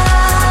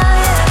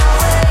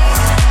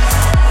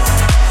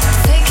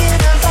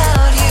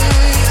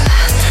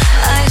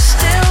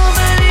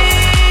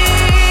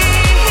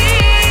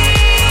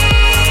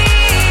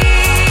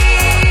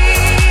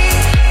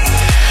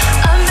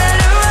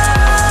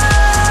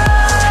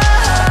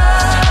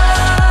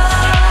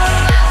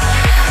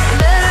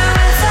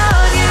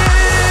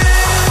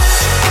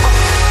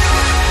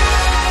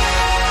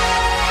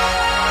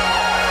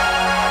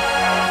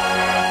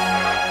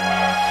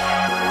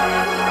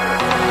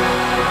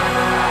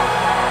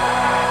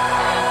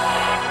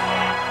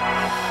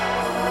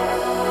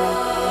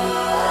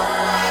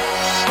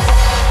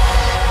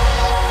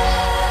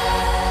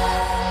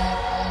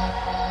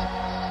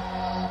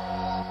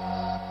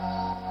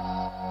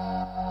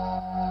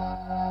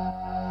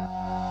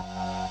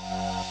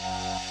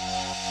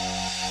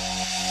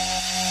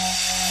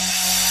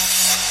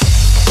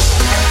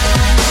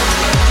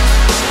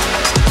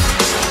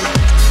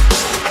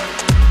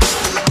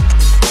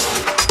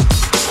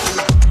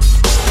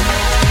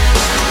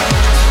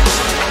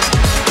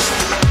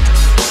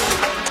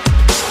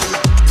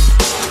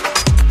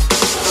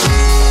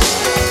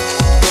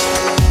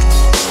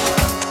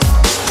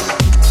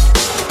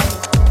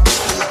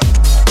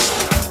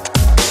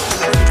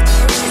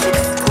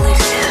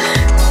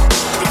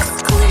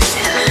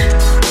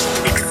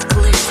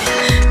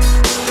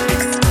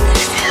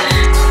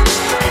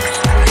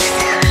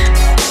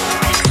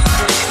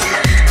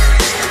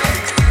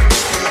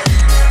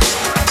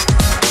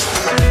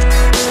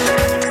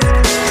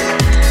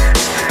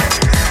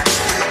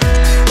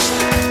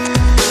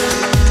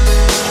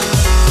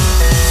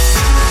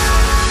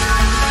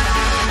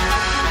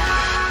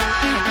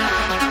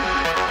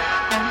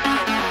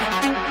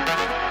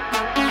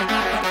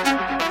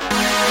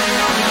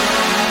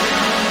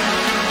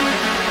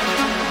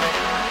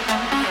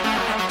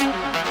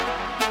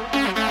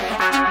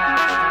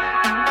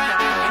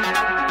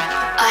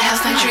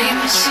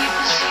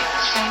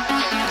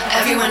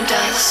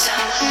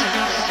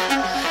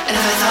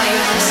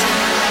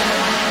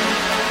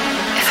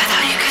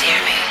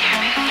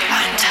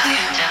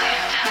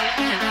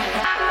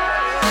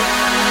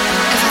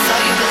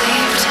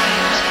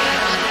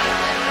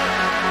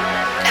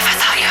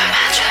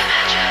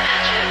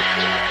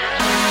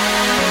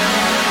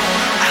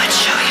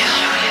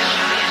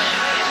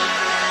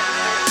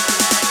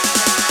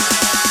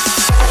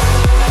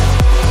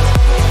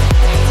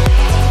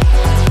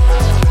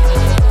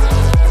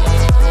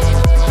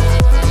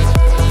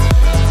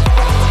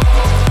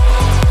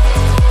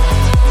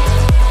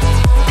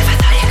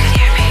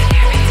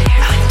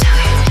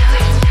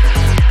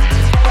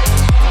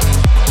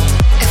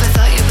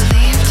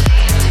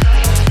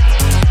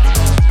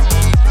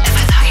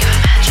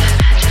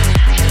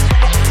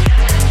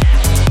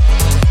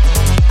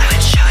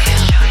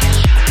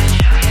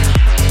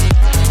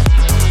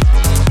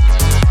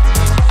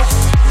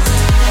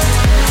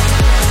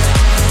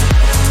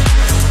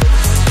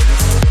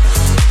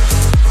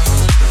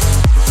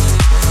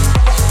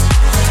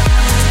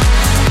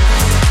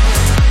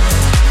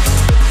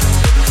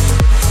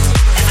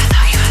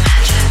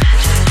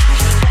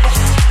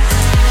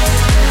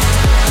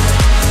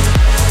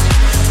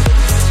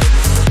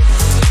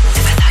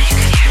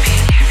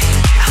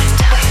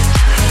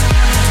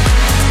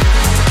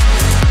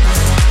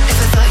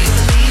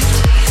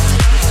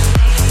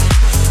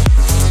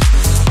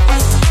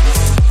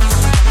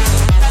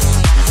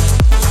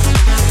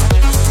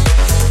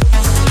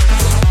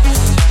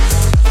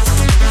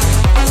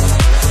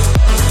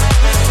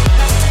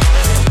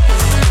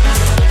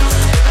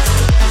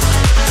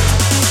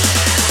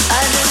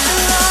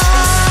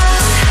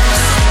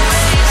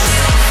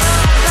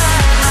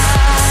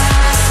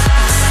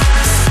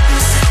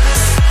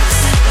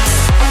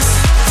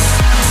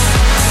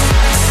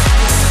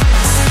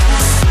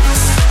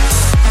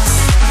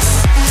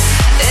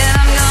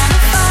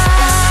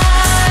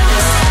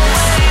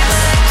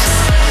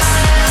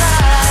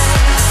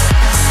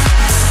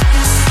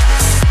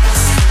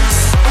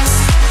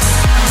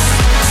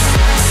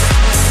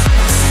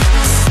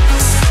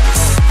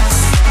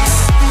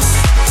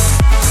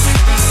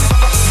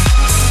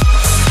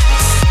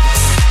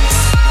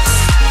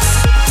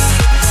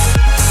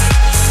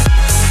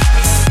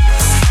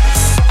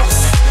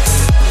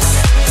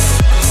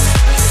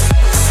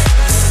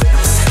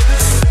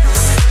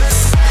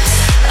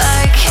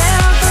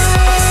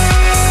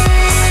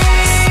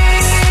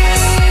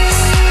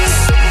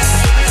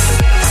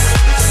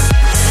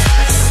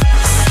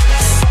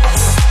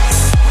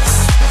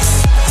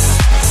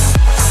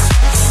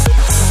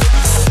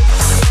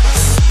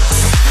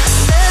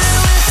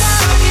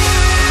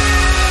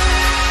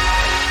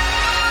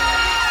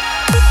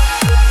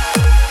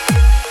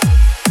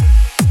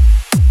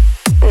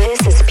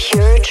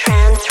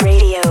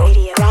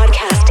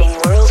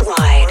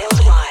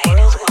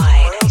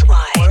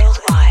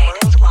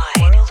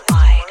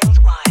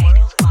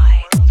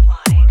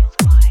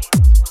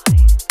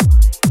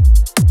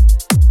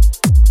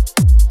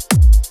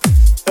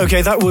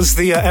 Okay, that was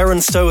the Aaron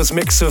Stowers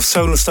mix of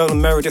Solar Stone and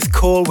Meredith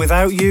Call,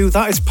 Without You.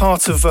 That is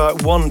part of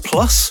One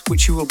Plus,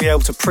 which you will be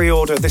able to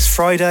pre-order this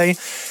Friday.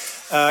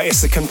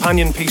 It's the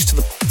companion piece to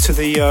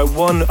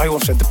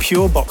the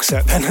Pure box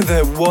set, then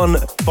the One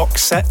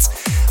box set,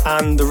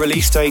 and the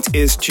release date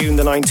is June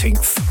the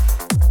 19th.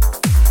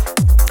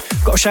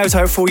 Got a shout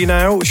out for you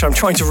now, which I'm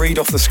trying to read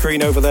off the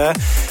screen over there.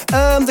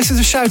 This is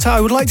a shout out.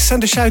 I would like to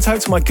send a shout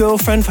out to my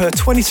girlfriend for her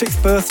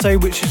 26th birthday,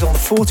 which is on the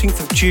 14th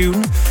of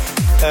June.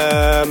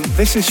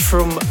 This is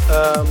from,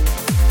 I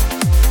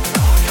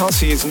can't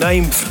see his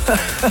name.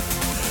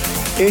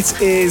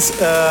 It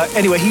is,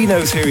 anyway, he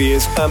knows who he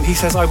is. He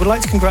says, I would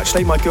like to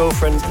congratulate my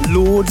girlfriend,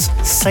 Lourdes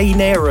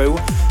Sainero,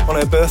 on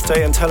her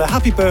birthday and tell her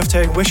happy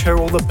birthday and wish her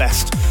all the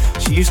best.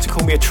 She used to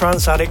call me a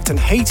trance addict and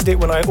hated it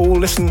when I all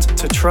listened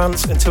to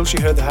trance until she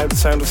heard the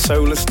sound of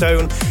Solar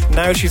Stone.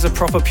 Now she's a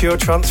proper pure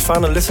trance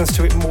fan and listens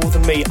to it more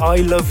than me. I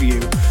love you.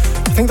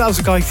 I think that was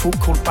a guy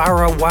called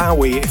Barra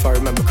Wowie, if I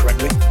remember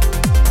correctly.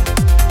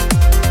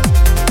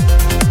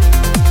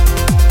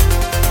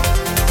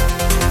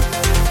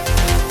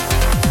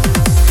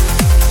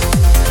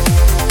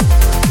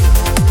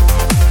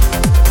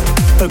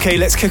 Okay,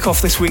 let's kick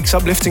off this week's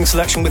uplifting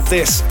selection with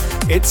this.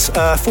 It's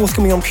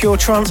forthcoming on Pure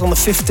Trance on the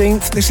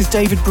 15th. This is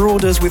David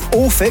Broders with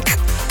Orphic.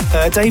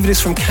 David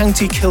is from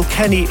County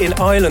Kilkenny in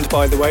Ireland,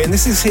 by the way, and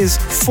this is his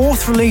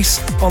fourth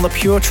release on the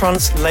Pure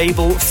Trance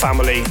label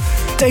family.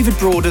 David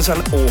Broders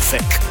and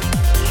Orphic.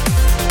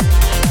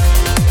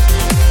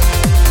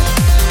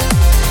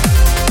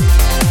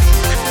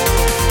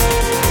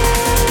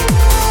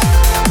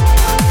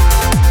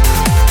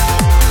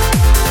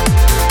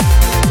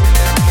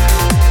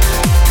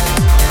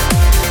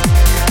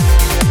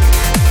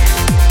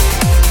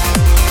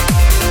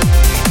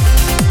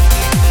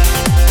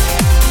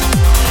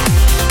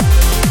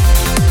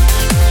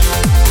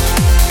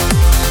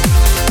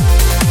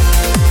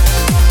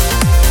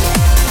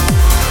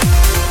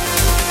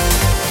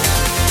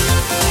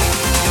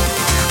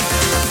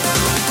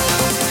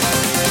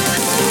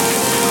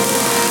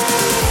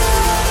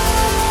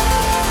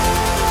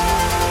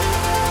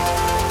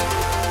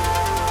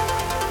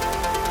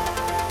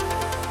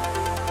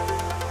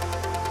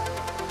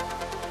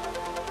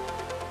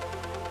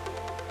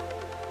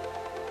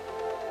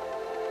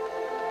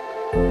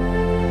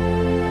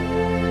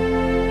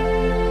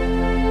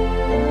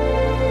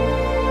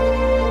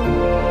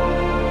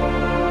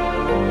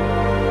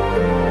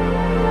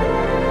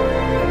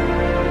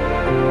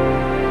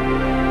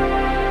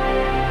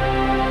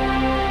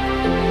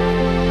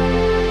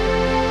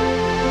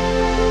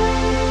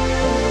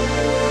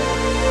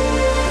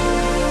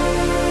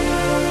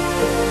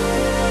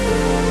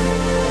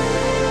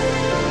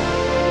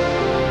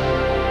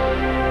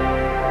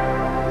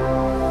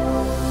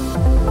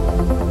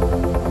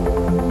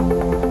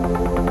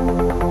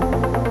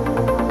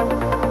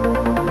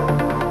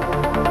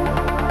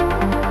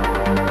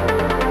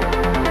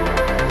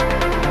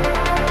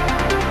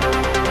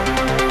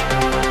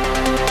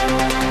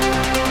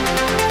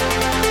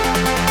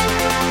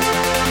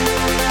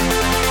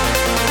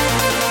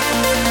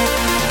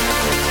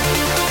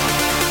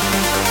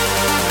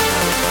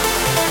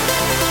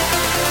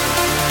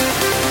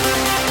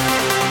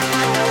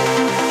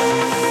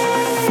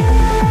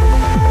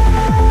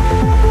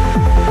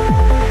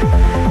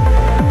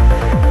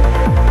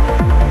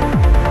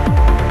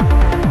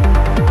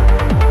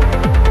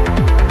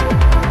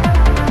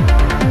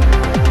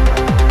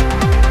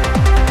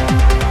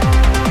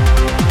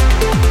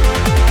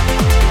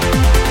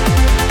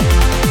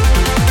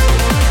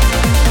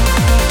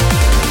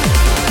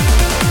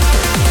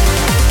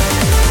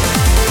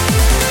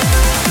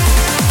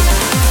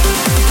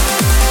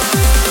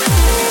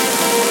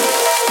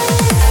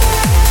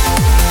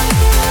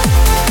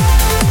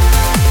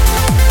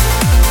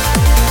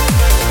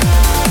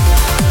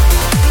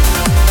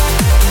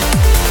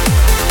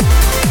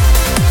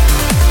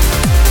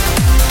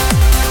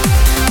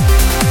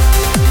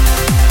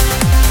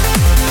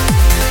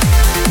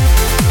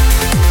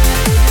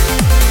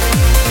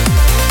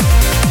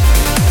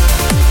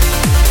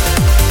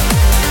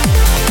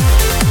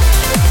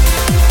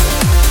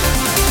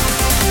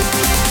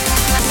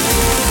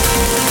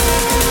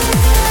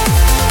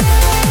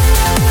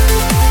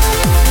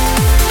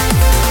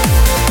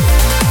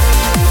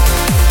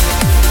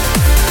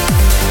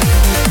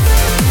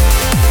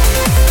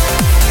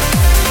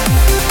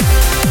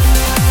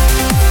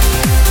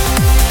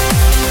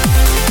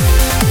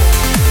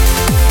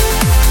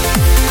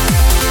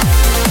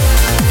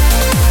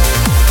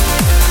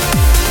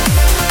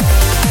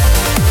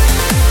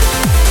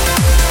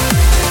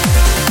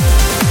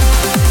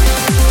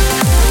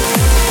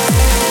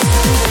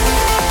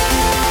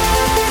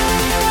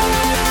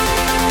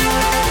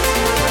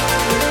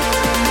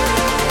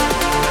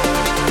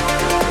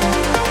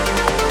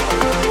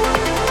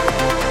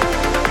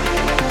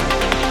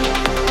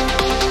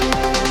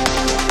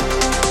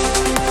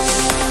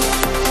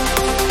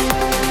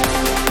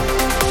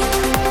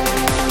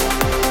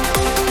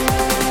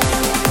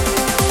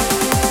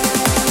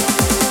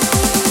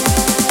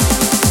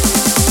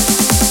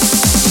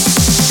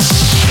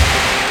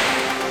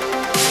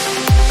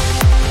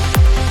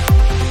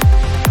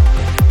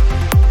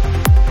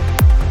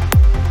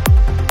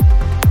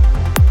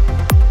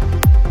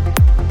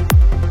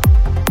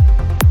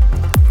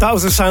 That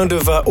was the sound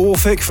of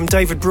Orphic from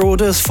David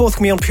Broaders,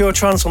 forthcoming on Pure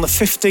Trance on the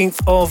 15th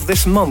of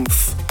this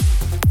month.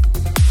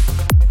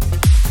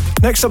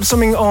 Next up,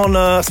 something on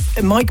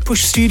Mike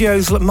Push's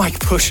label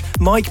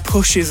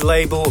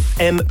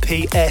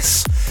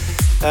MPS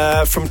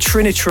from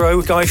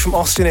Trinitro, a guy from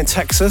Austin in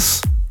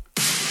Texas.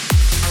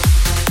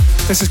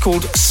 This is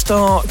called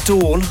Star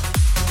Dawn,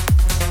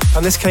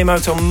 and this came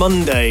out on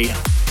Monday.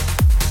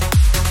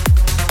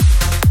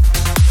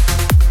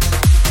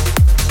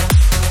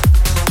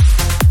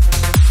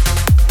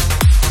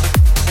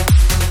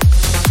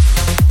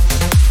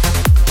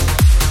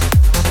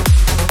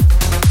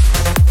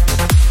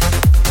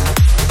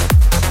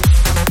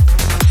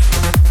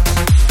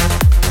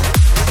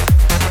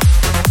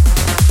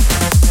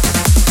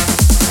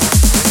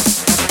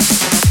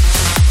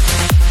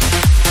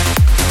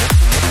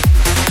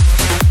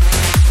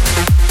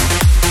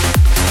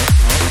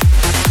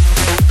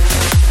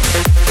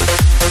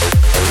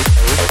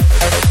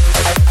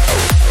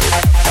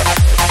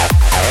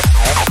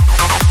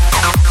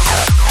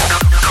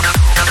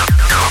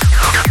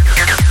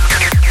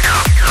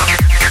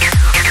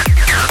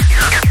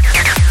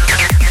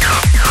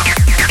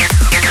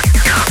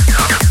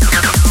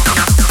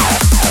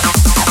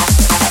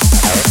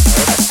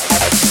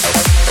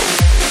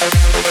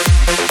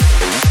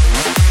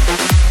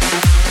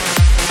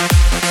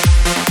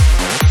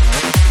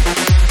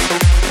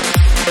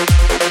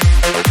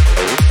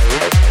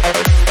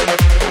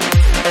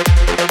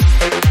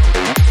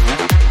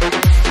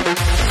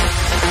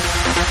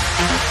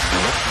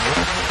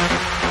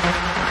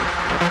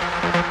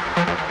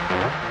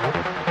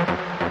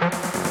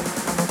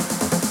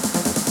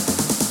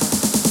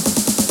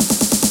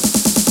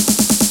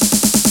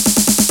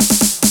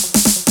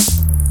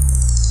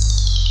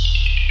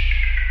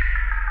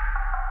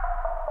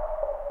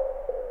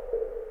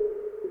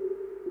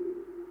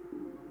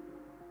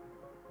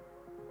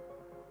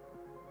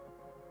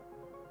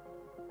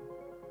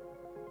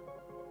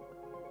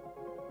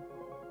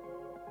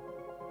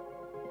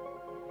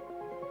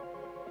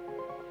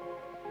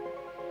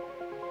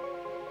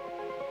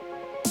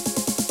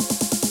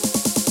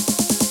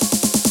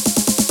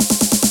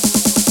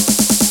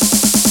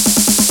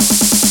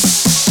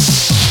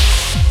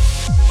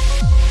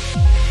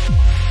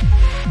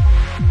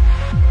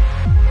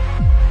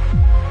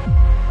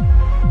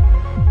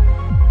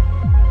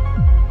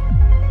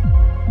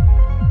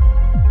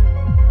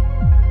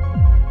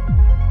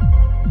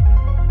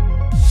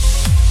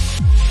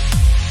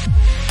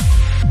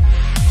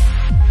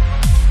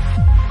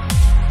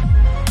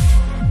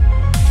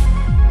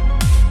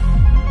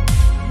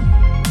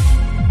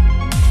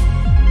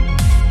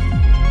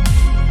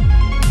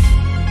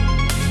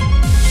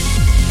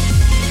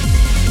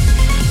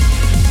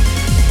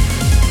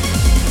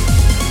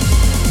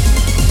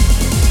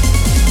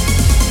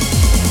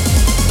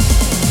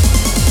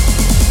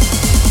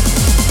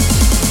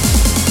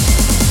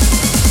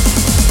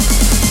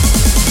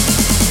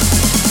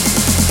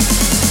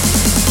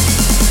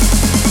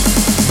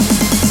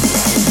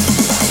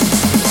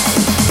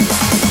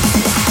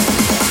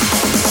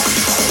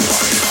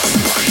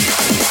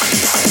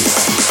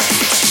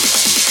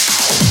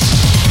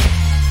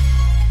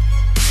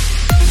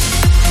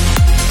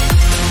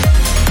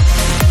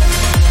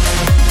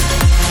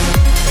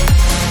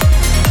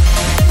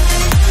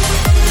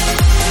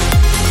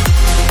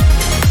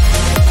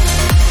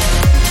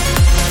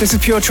 This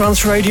is Pure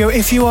Trance Radio.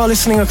 If you are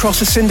listening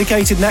across a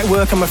syndicated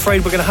network, I'm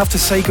afraid we're going to have to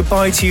say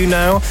goodbye to you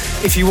now.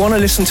 If you want to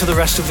listen to the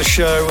rest of the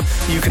show,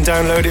 you can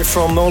download it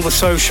from all the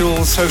social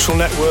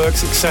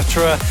networks,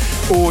 etc.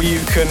 Or you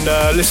can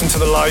listen to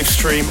the live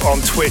stream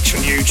on Twitch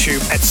and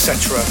YouTube,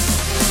 etc.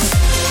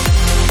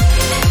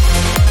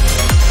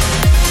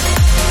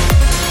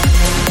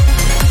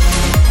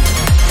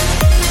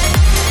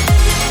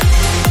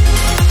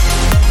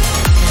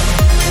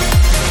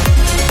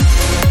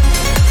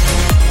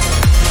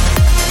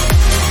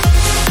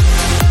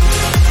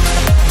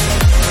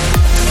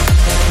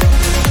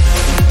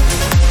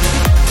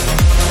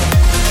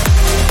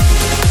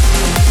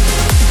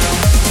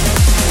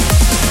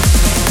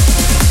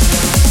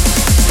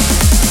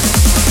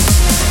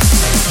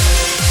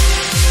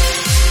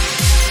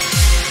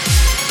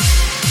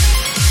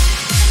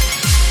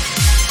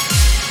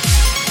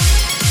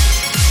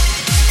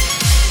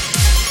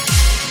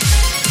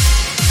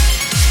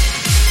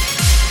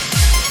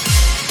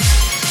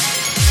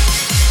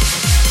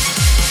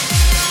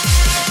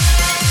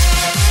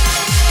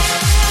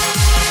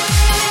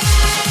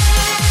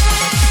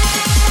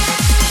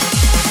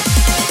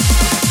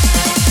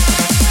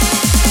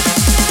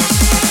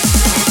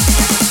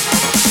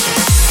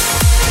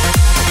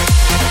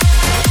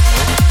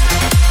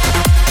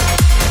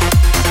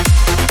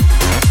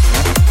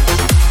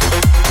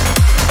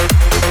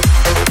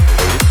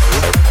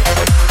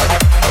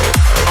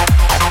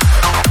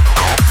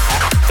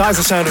 That is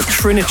the sound of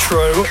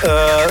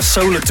Trinitro,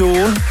 Solar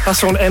Dawn.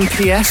 That's on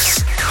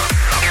MPS.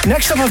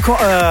 Next up, I've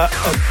got a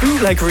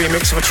bootleg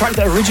remix of a track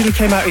that originally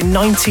came out in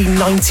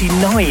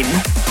 1999.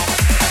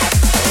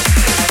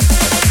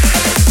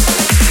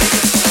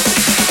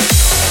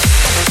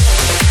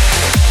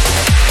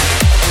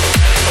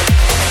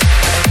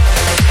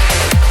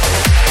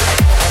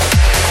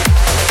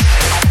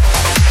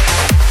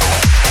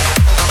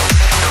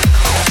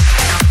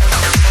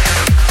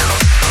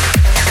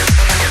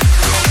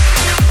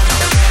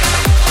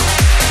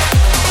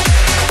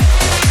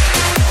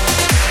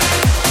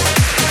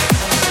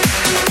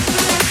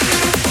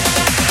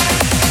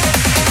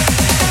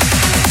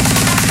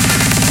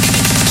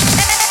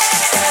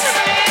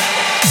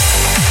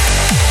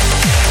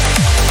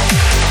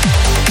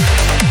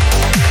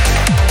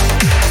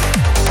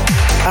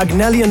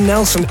 Agnelli and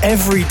Nelson,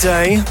 Every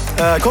Day.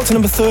 Got to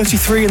number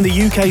 33 in the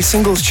UK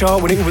singles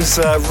chart when it was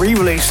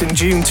re-released in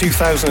June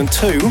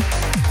 2002.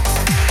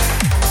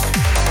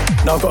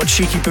 Now I've got a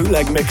cheeky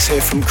bootleg mix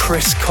here from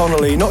Chris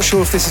Connolly. Not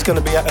sure if this is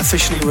going to be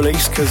officially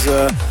released because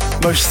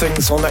most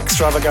things on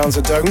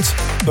Extravaganza don't,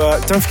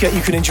 but don't forget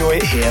you can enjoy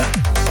it here.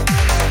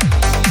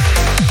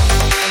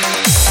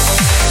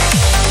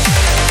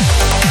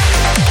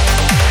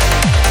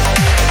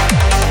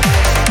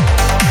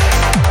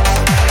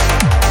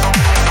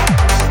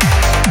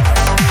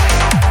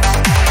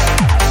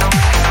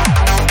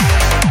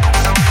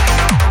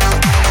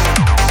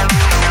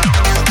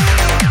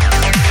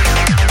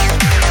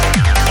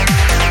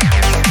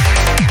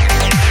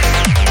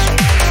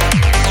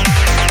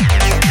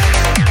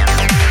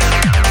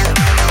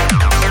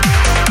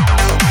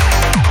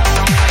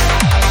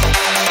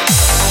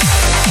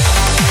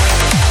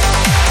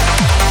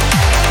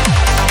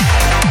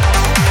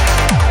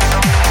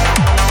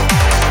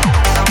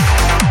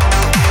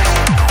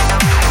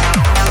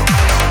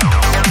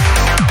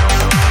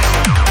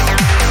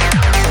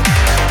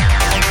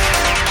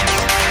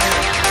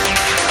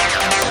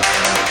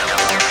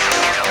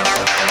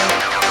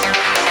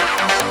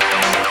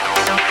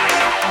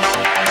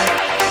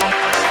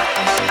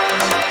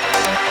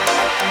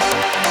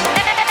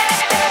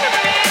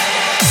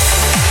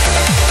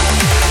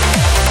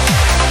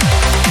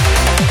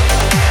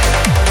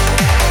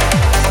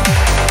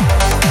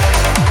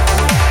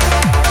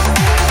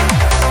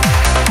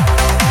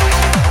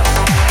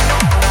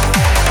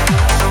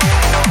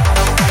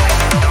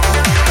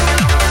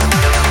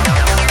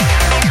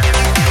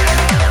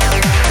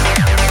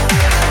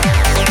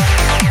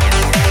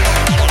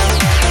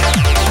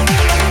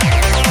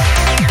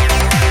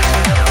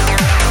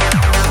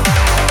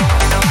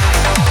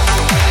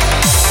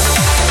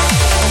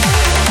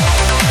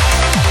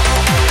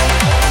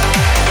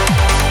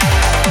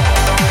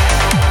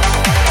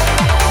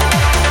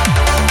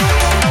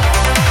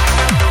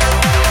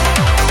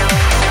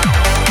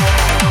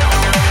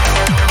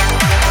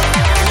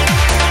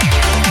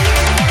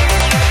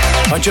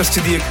 Just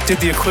did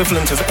the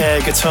equivalent of air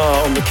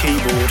guitar on the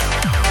keyboard.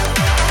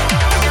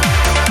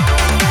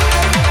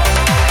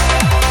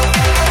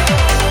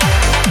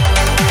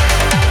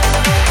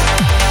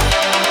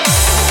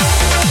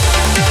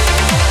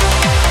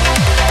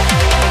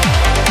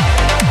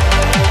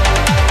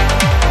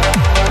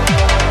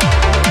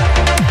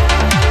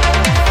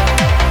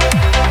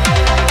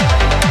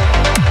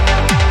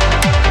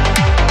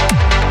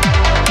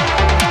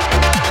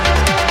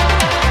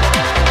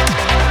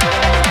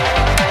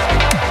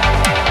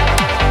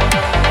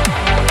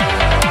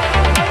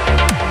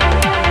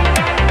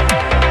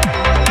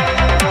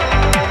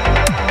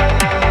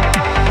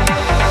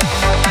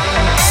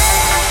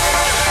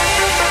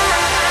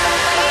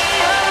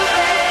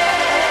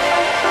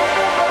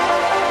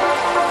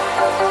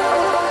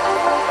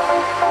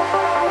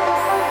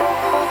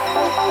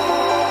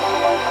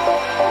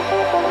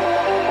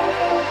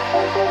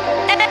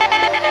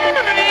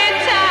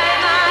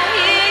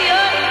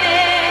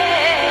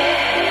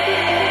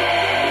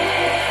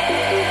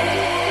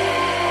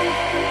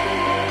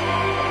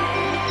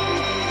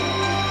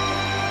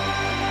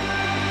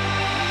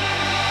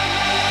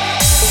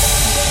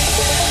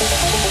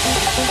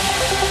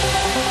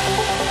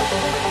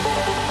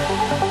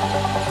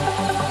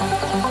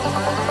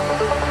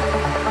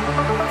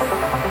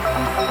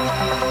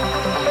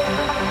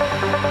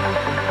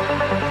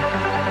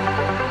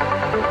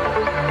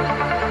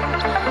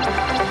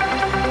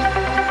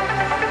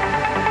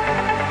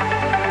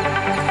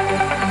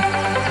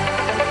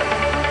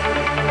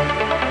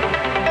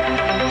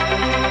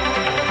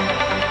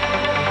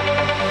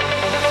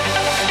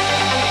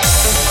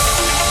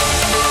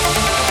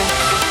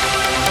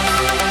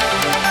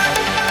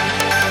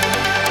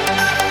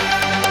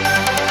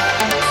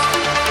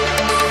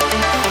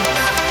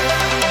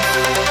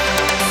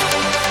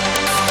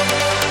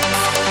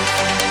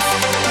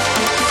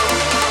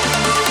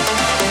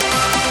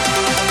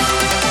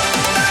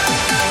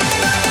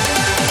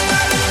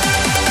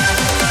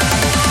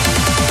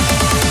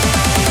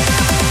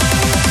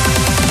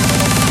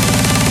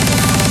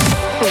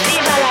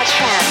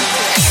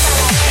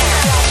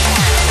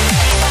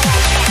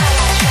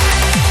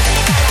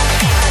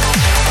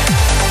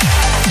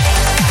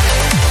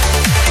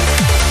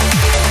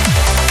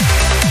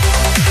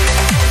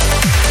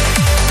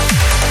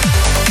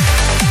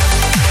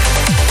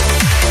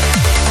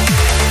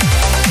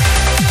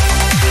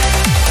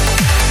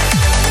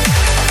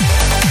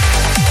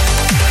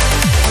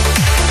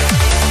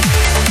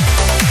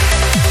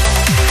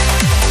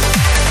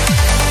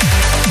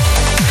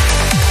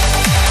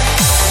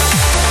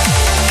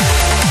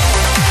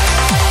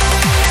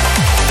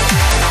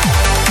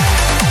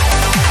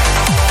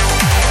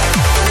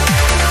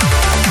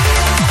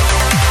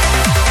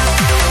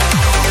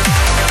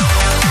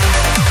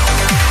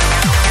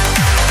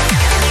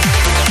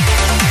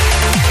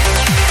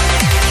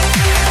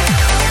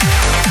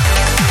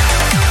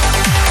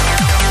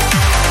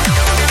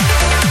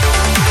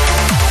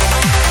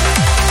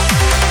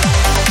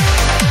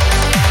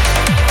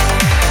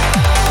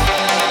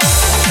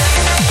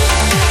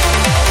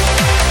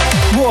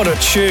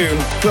 tune,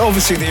 but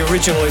obviously the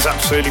original is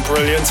absolutely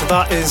brilliant.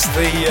 That is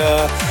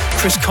the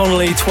Chris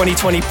Connolly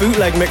 2020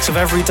 bootleg mix of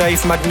Every Day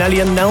from Agnelli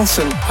and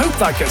Nelson. Hope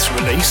that gets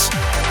released.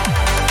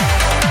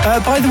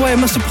 By the way, I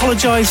must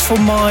apologise for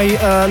my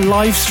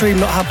live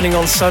stream not happening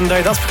on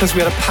Sunday. That's because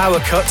we had a power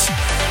cut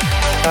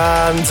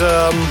and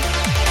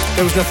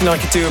there was nothing I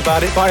could do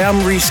about it, but I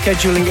am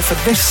rescheduling it for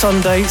this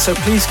Sunday, so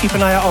please keep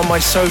an eye out on my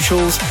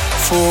socials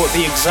for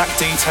the exact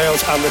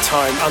details and the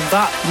time. And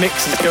that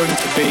mix is going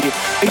to be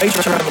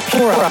based around the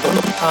Pure album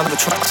and the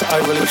tracks that I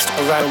released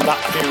around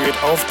that period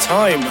of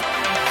time.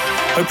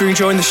 Hope you're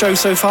enjoying the show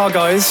so far,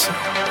 guys.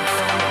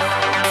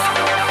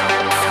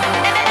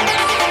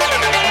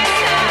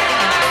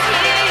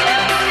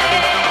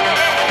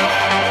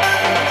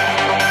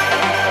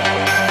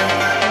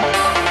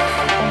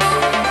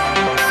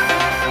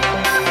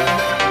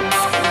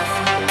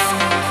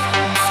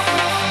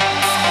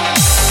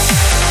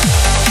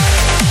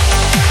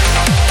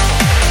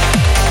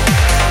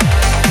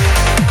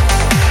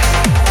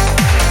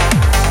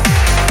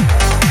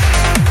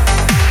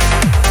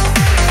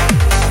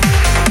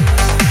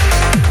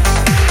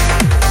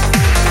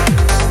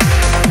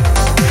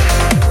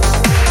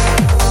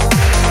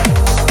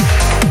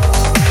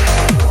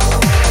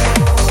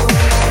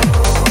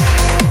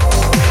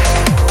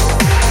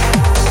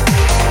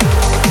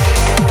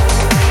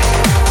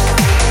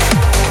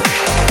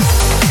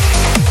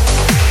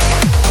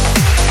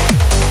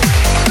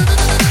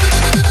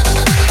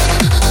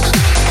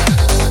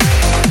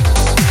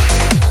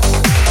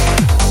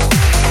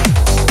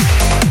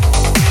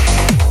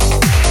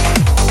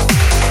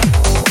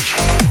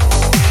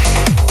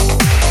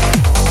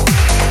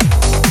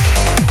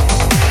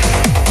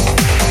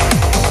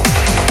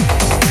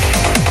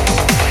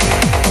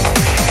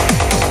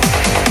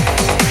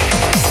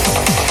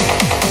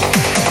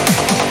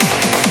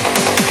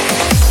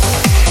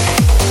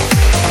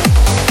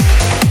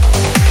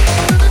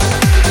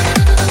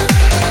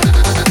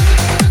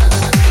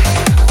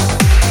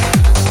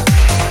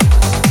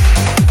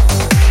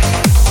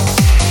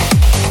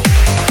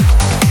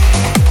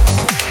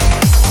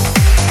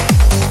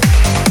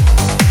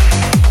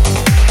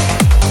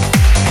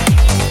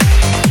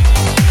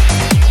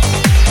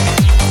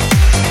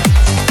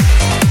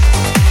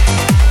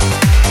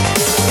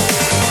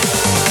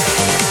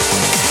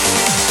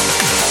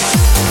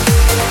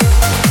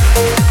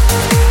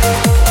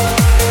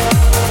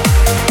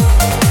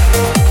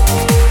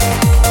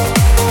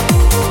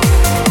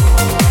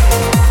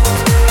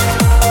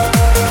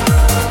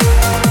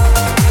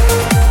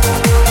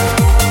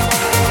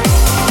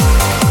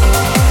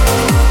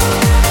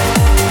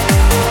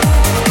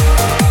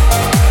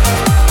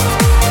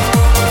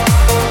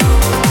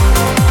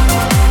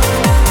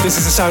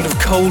 Sound of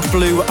Cold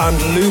Blue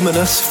and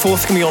Luminous,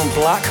 forthcoming on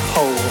Black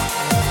Hole.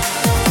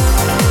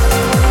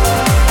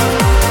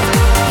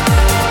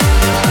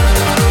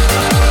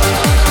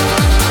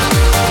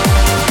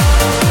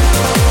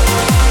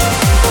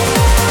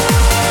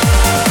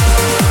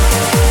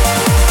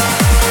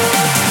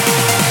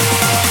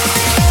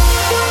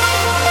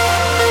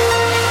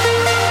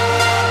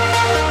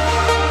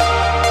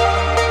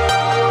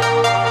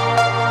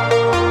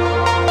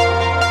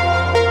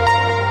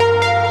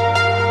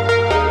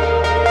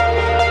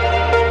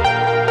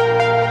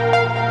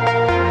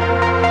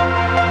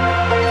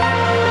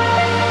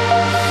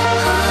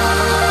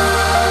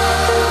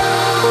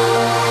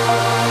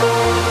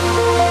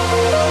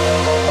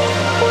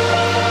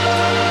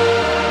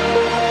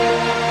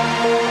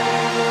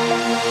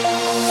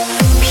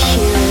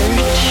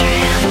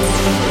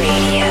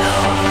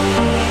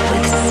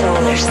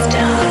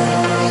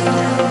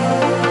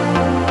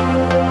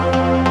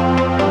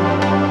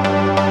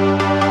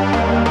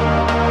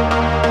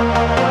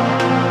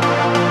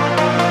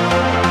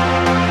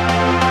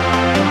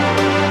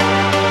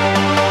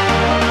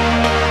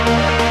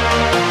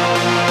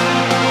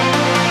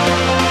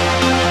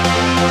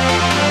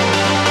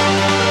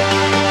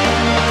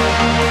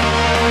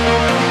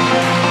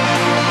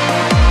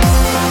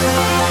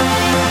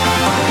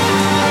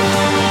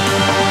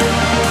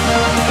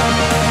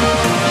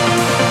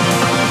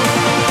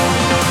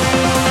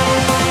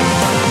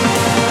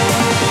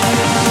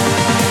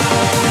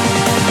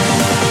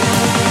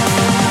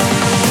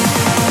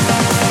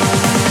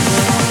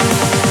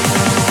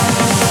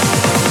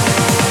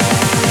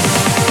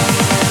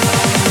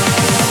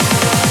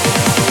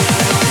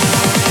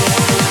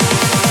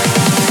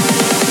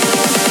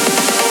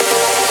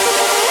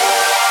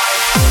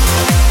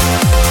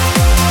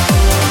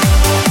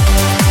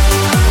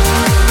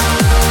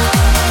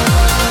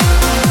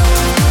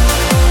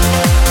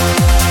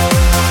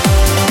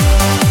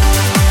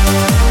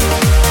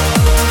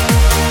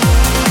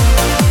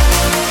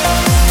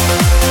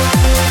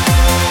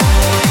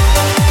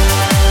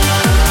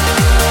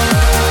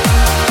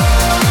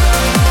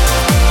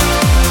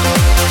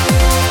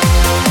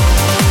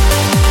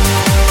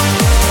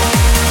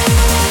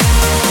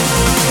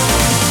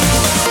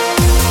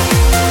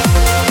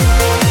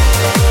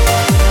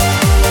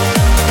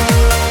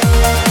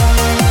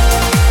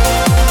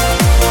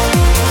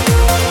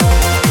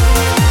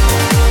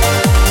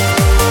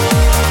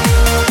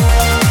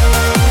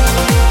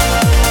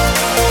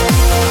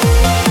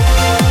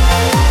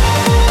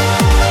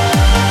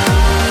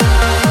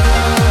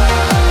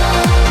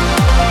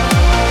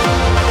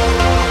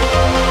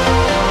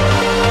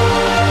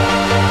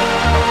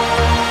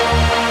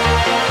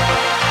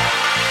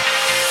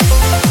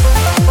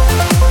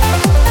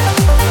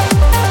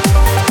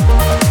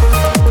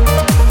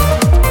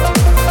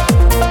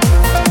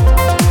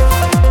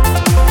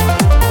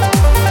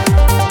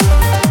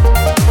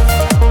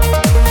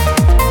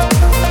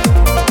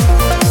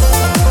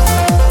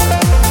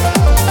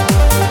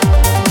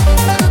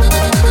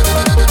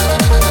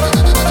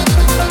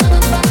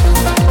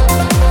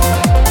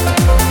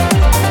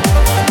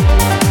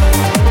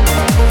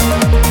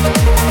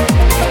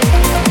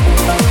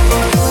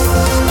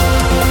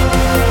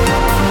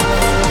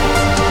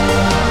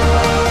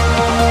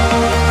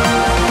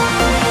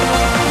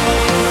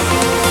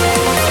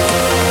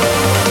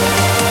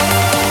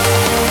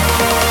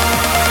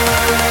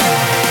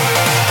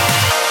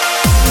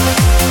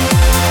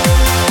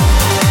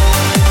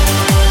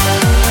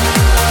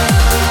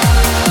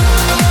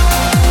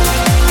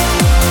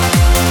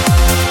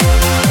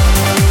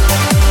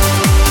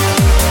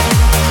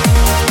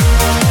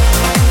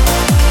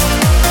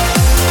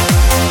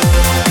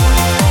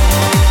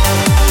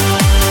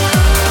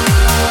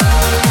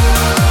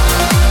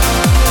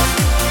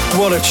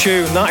 What a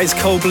tune. That is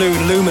Cold Blue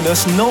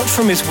Luminous, not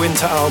from his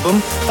winter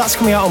album. That's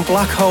coming out on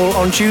Black Hole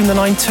on June the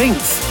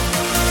 19th.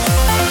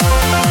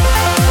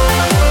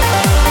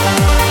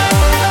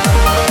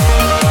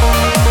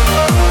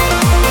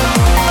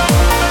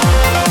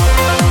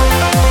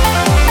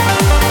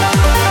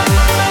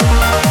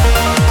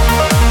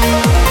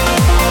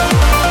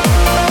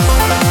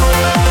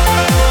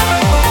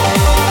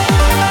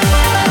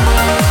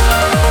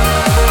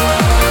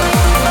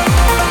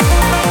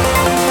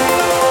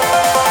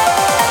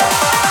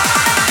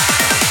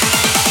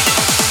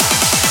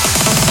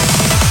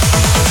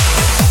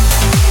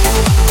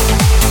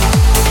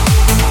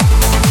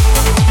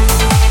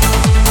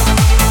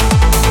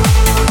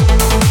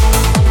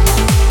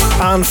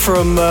 And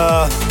from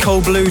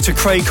Cold Blue to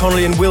Craig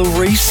Connelly and Will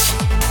Rees.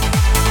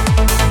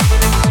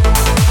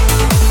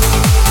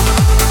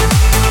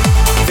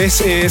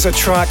 This is a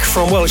track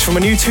from, well, it's from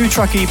a new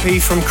 2-track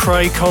EP from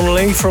Craig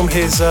Connelly from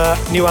his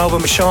new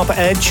album, A Sharper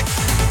Edge.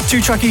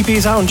 2-track EP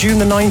is out on June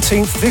the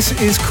 19th. This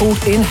is called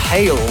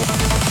Inhale.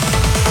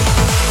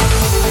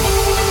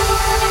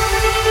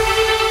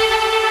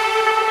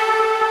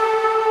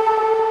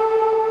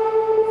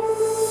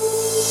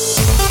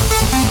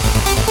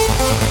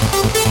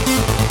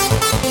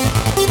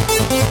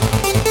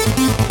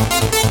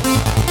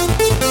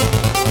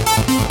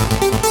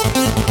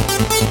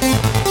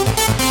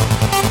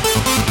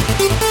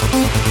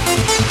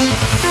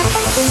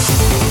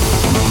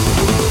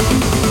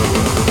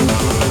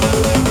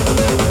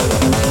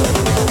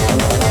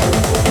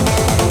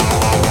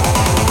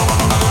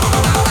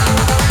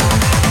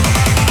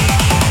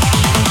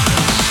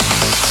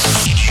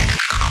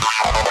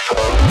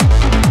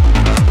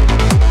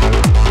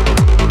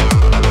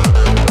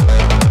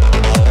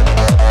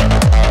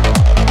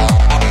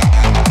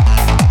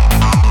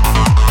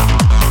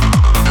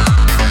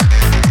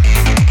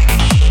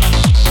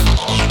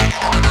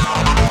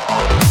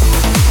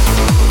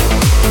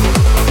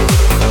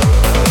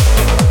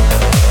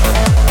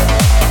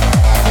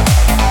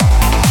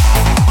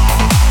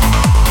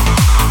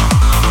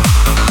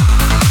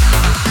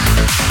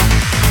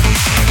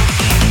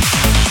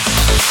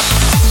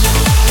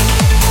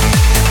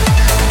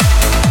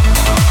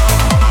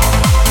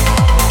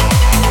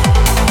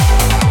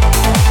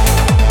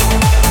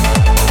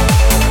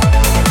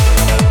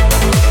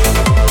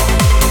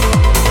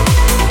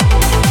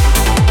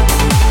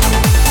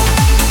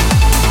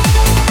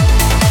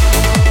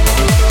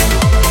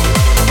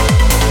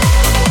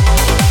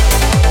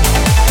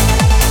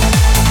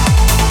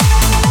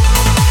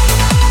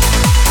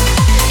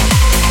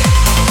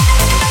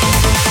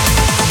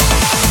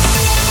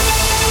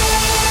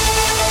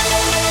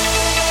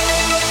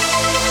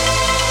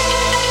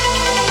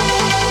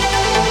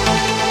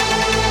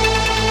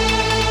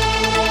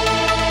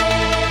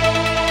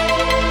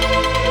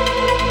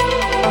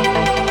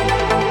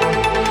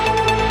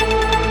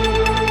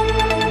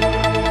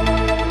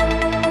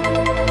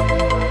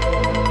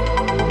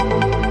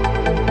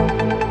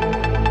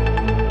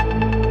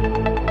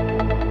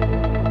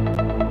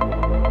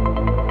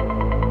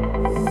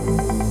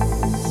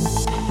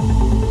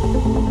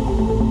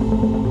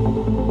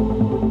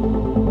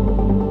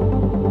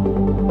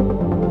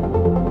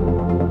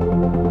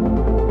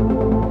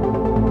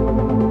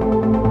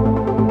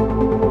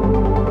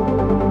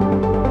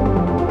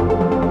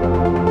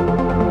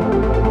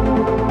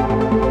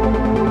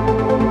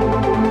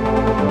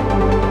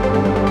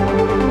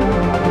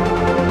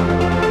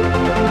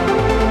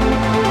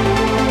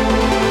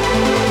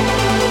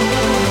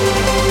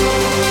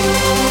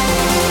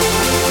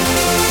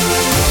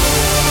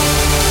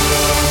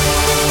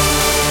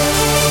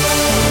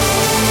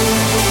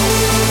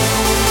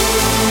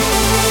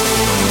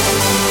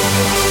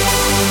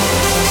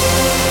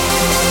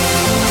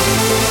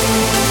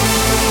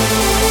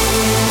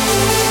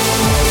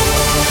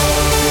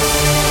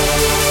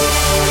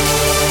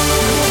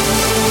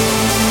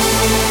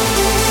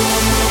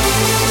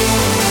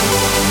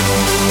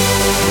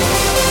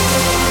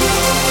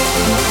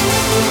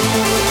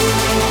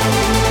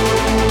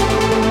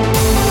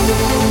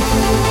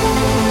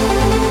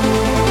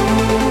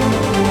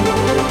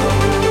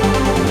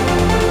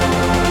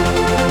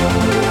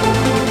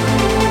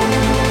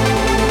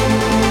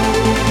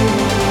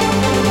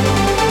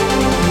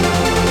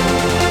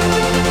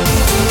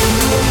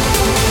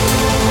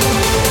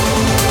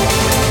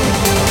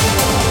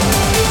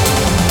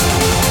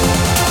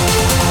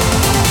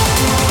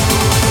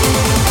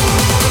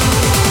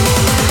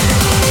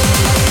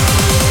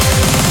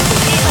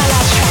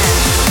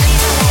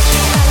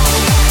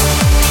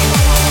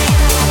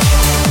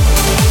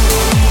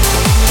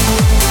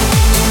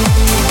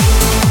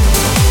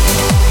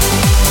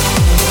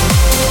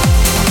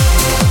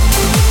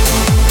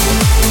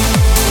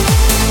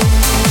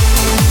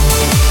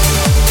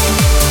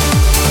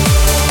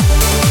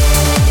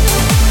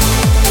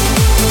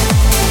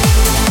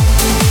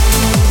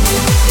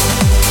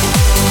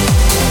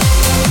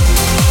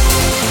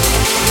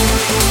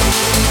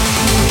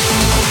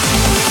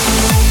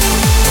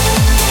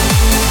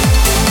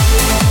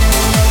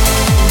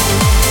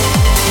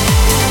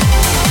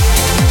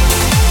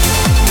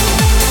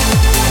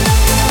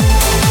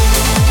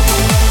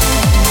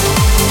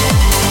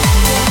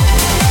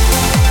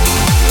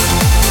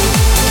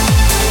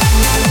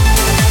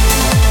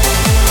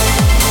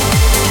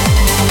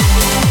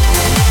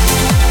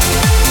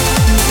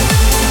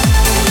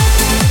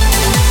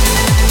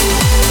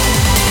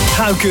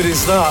 How good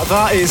is that?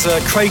 That is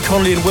Craig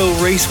Conley and Will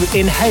Reese with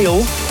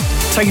Inhale,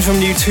 taken from a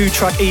new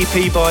 2-track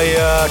EP by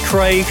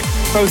Craig.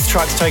 Both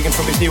tracks taken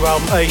from his new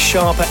album, A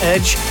Sharper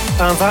Edge.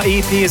 And that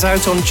EP is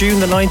out on June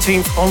the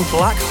 19th on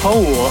Black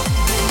Hole.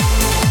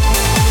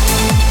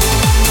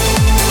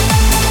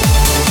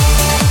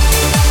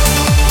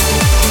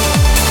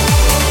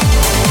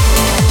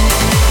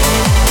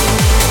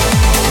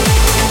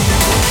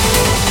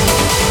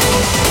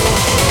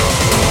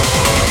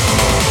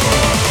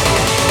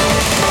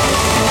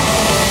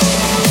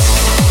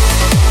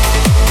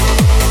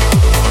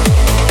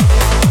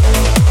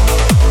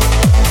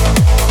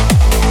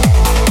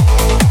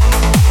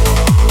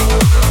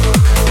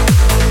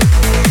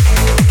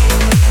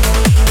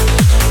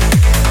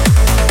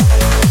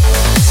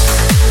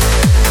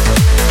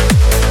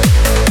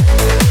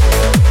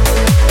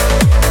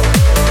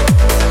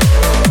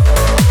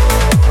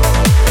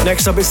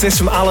 Next up is this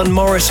from Alan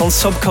Morris on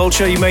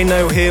Subculture. You may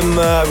know him,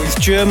 he's a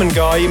German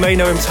guy, you may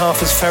know him as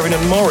half as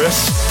Ferdinand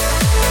Morris,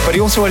 but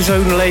he also has his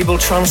own label,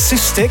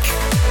 Transistic.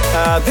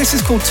 This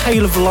is called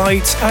Tale of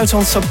Light, out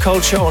on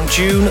Subculture on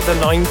June the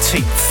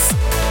 19th.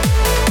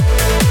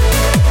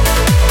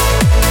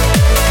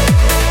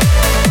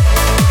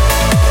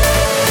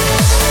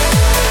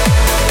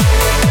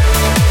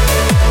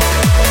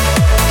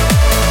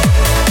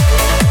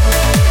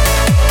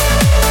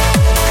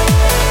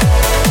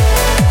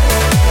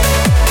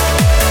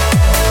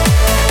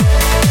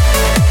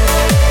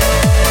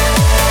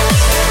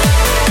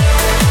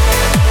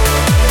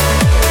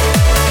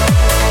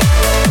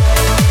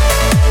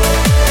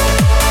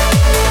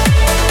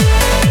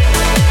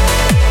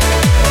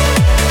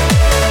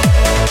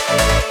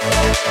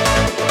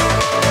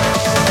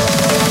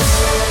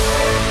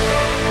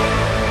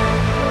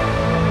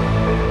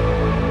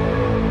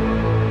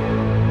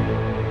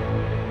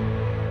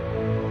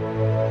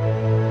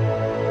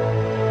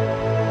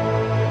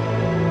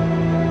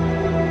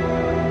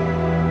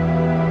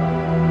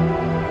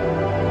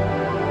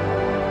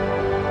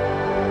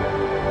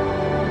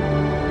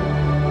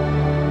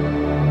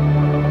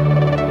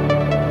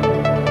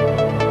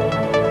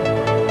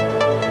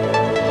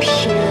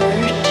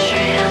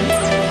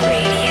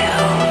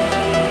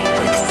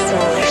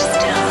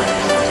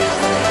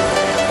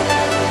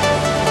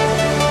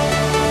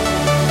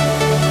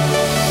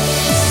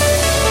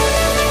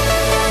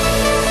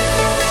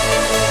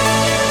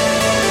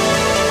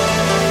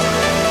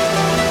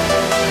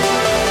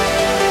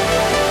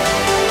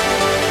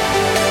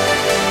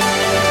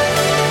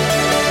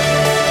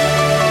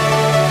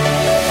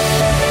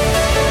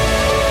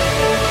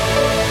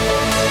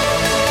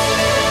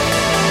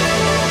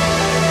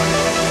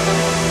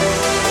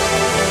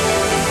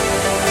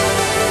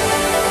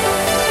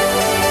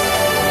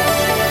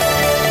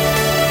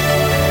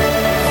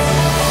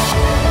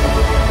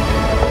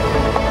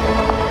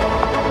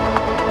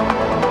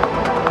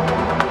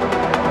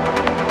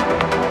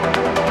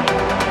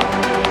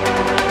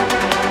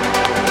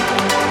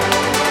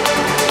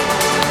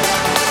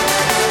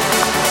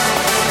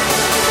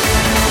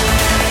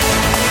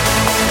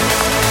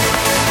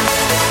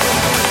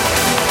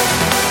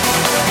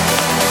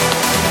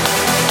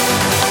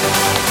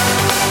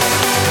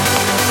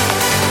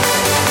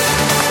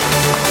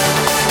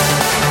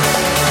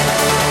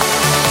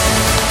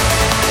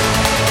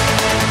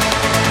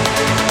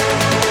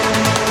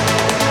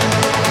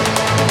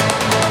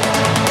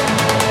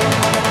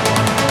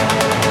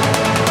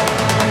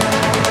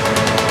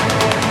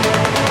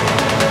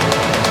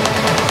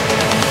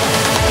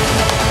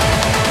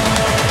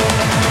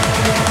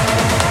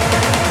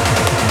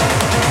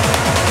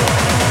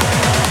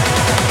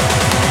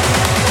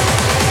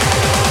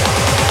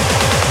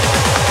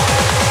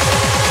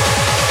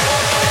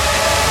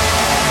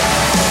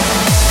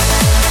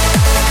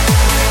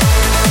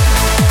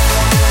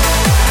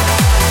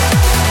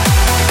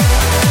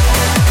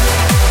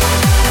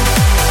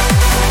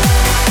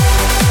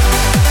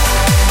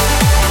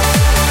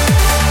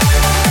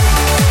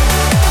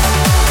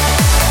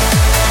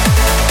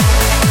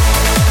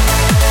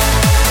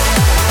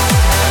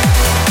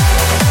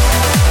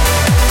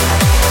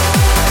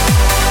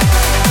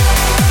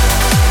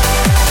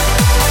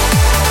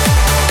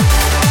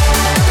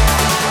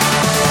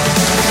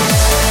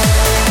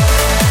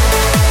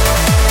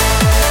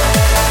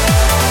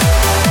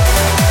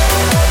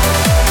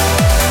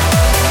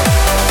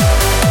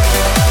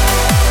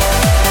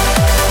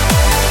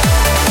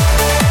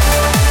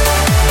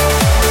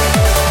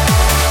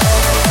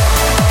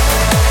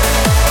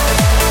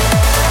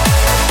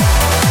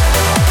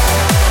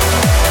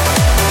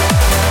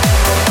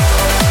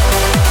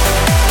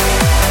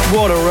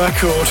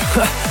 Record.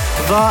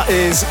 That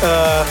is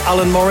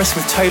Alan Morris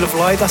with Tale of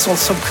Light. That's on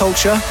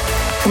Subculture,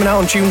 coming out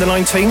on June the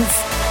 19th.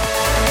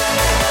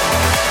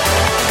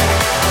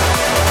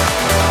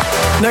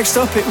 Next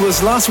up, it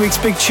was last week's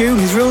big tune.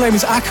 His real name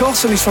is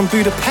Akos and he's from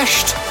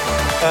Budapest.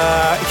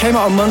 It came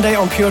out on Monday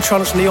on Pure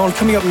Trance Neon.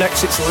 Coming up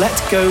next, it's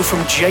Let Go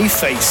from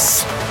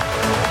J-Face.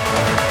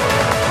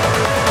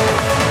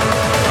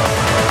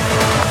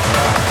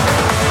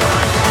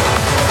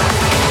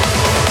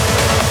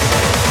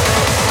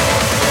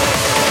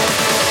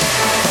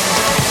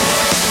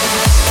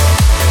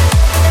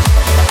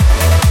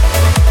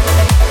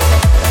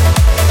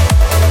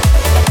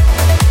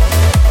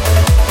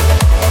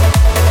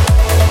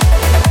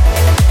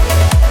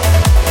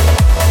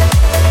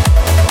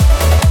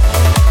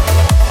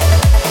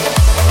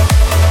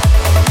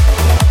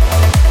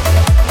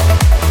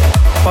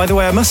 By the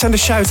way, I must send a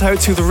shout out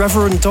to the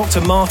Reverend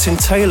Dr. Martin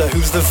Taylor,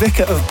 who's the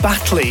vicar of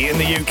Batley in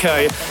the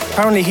UK.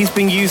 Apparently he's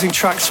been using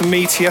tracks from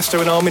me, Tiesto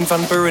and Armin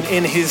van Buuren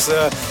in his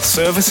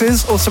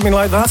services or something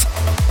like that.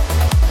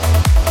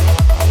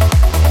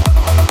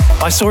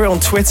 I saw it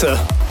on Twitter.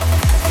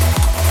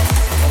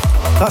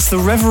 That's the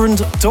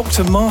Reverend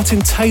Dr. Martin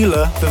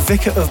Taylor, the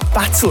vicar of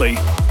Batley.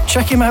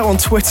 Check him out on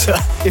Twitter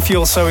if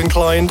you're so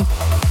inclined.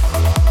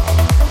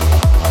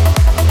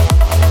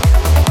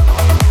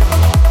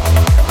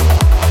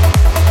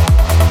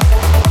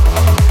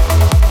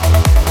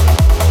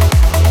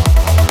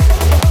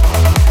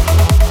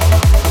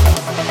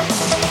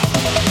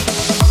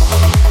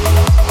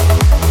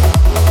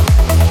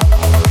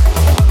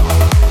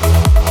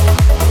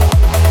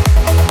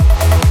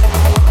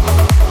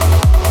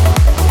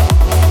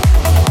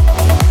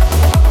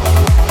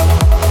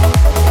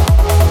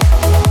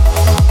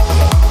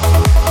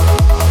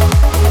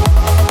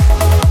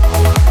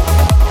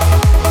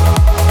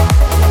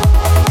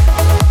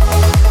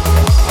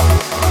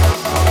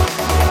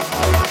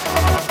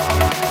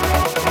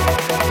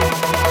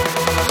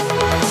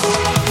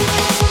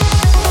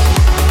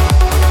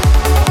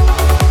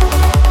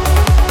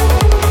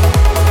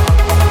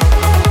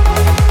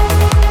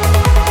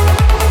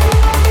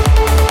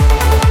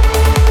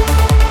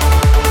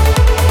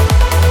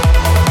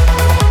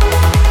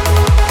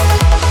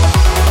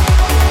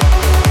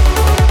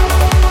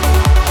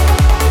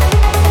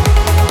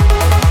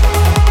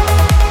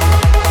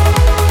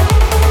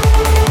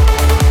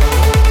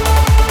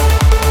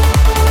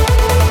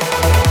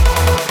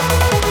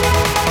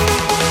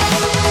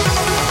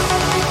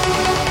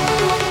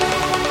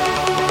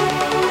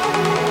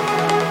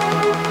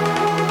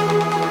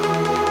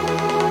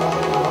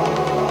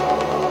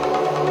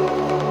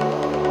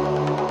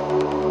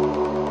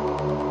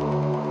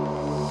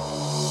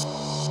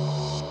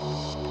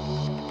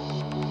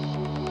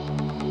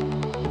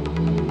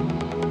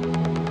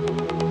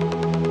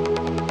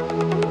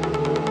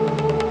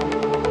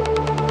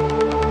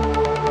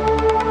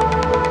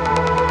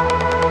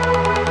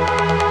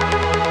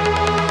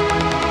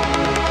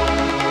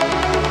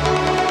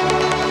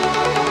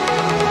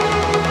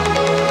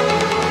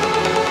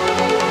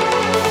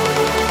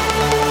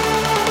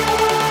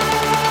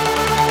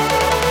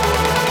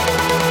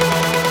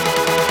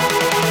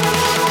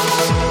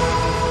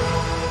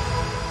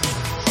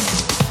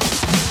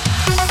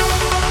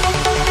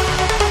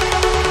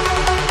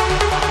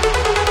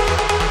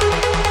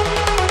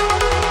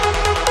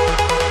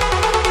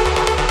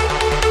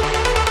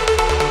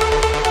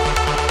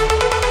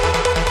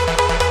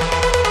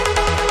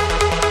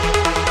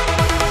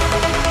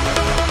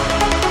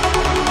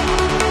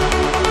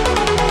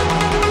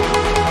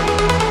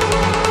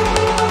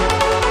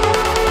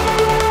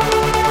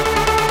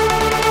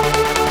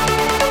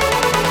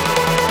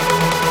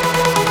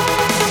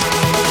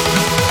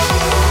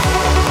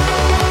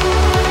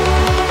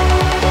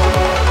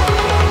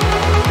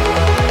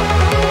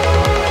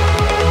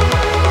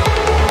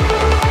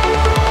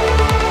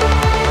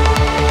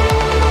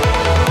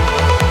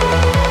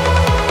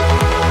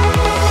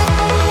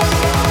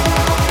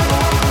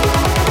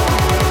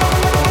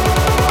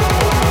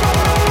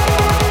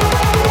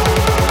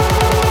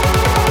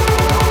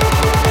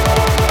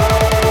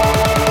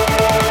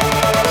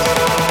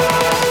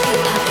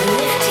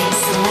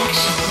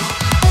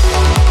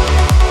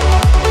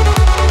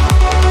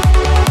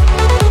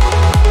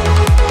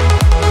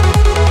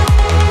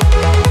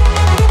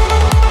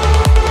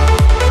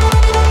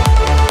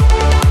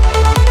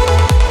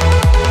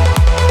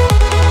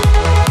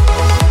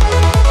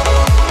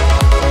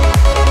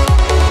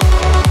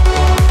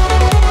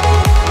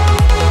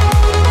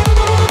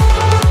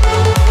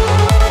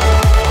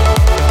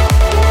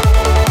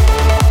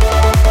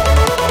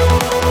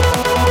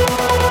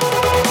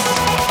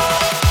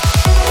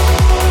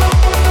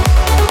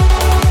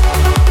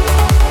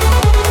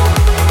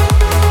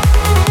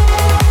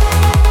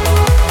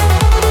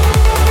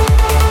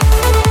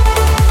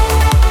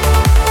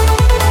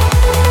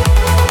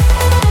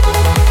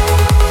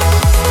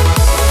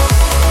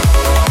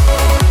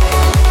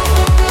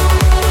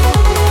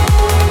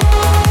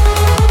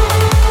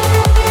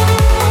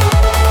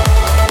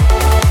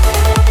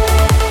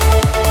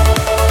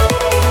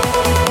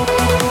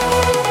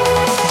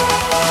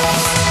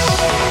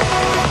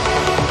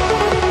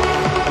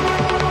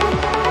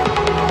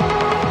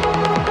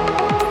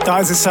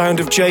 That is the sound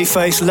of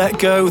J-Face, Let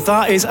Go.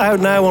 That is out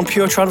now on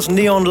Pure Trance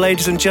Neon,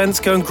 ladies and gents.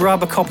 Go and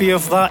grab a copy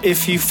of that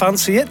if you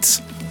fancy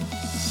it.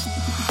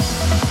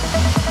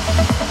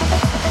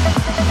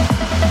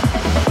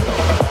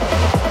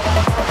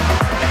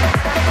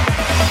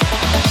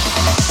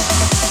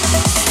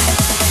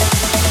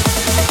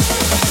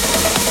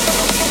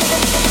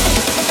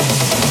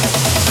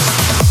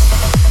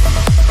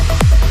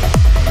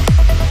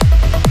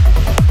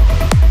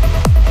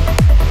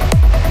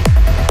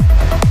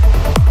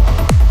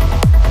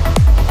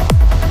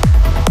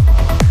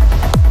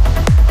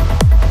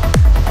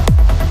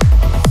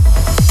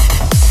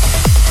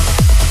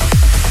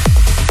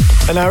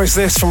 And now is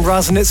this from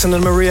Raz Nitzan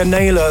and Maria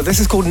Naylor. This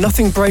is called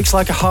Nothing Breaks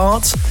Like a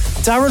Heart.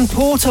 Darren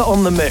Porter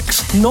on the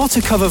mix, not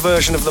a cover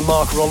version of the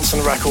Mark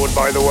Ronson record,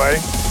 by the way.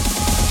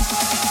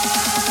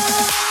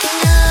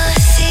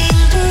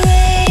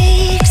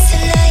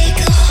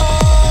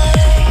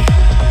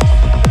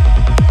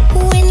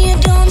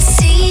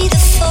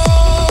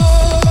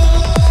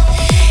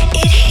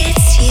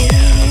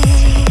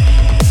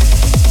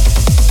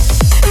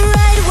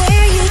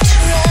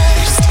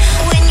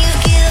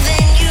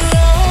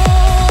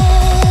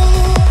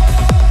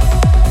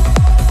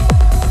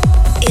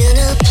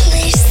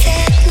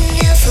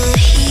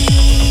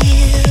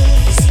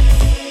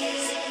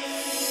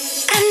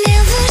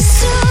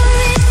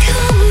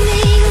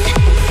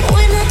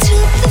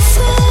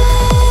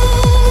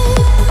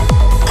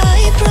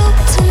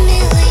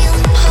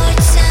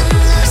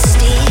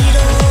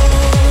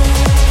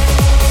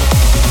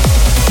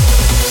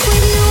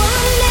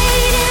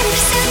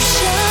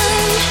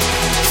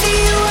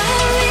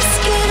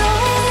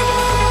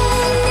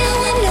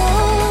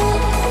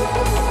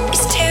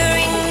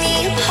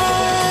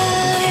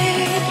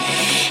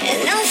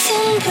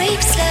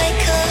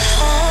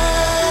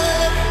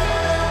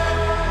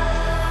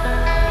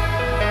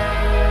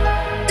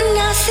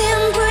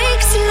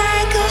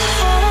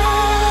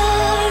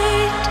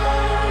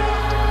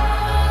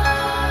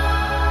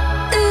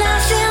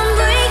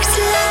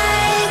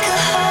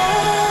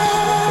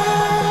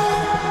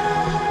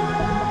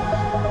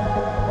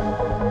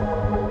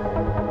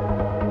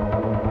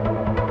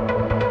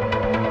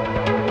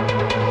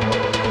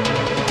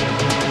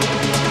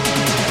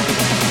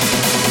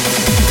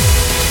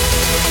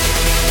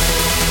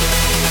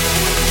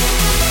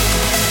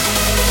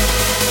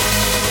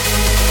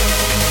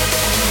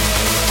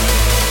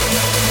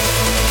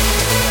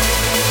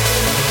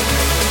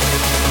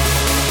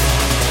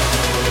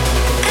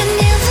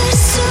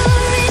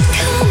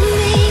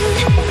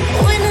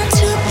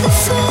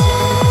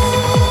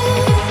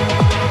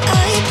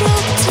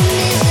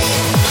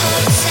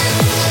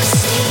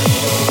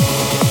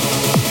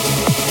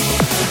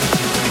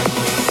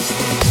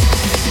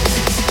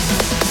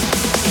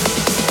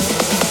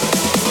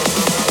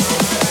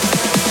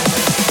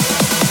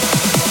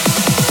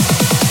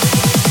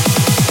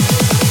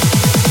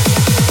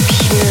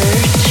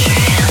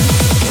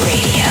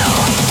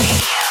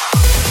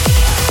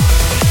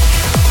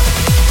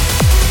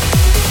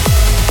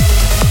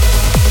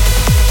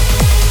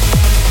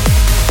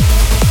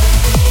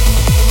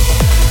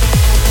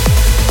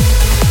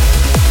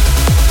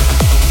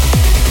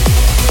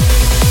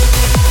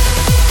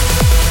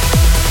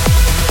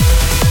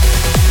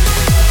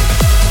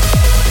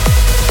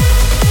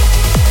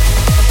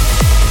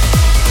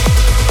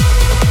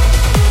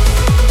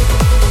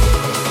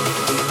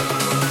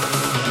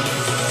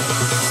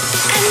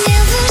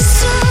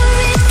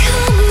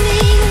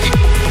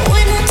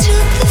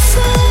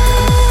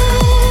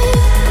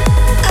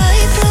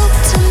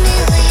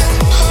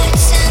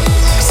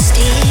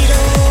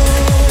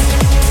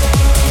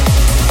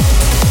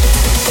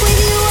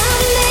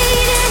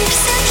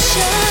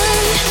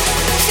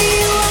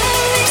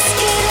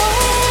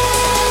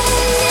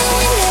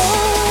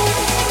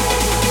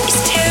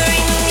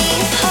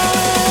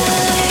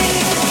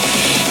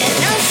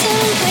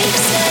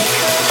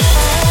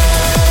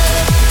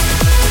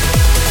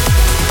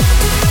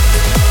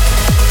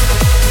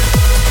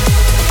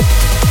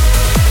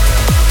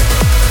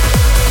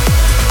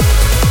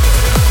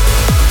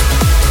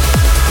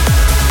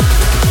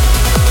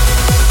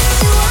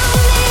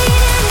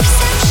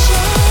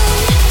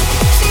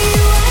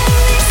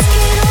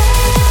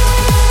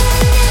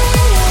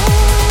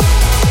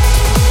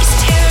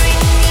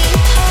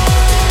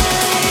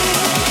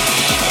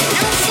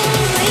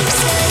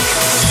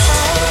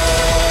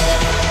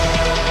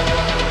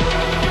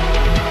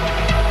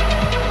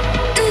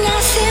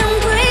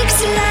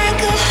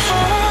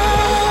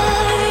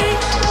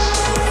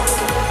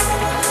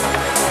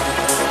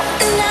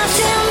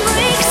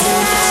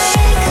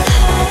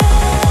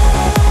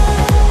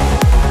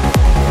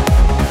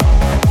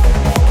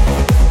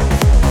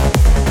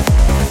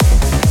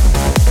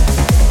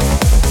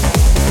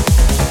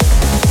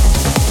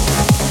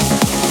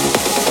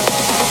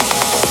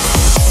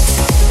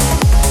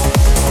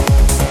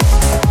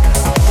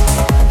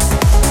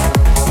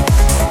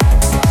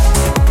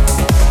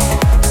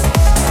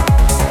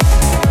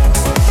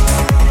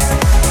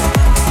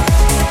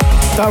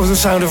 That was the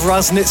sound of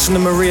Raznitz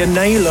and Maria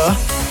Naylor.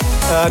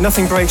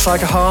 Nothing Breaks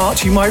Like a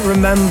Heart. You might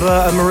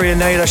remember Maria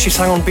Naylor. She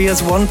sang on Be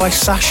As One by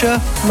Sasha,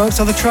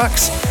 amongst other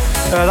tracks.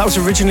 That was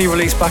originally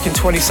released back in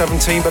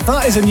 2017, but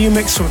that is a new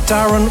mix from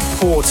Darren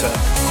Porter.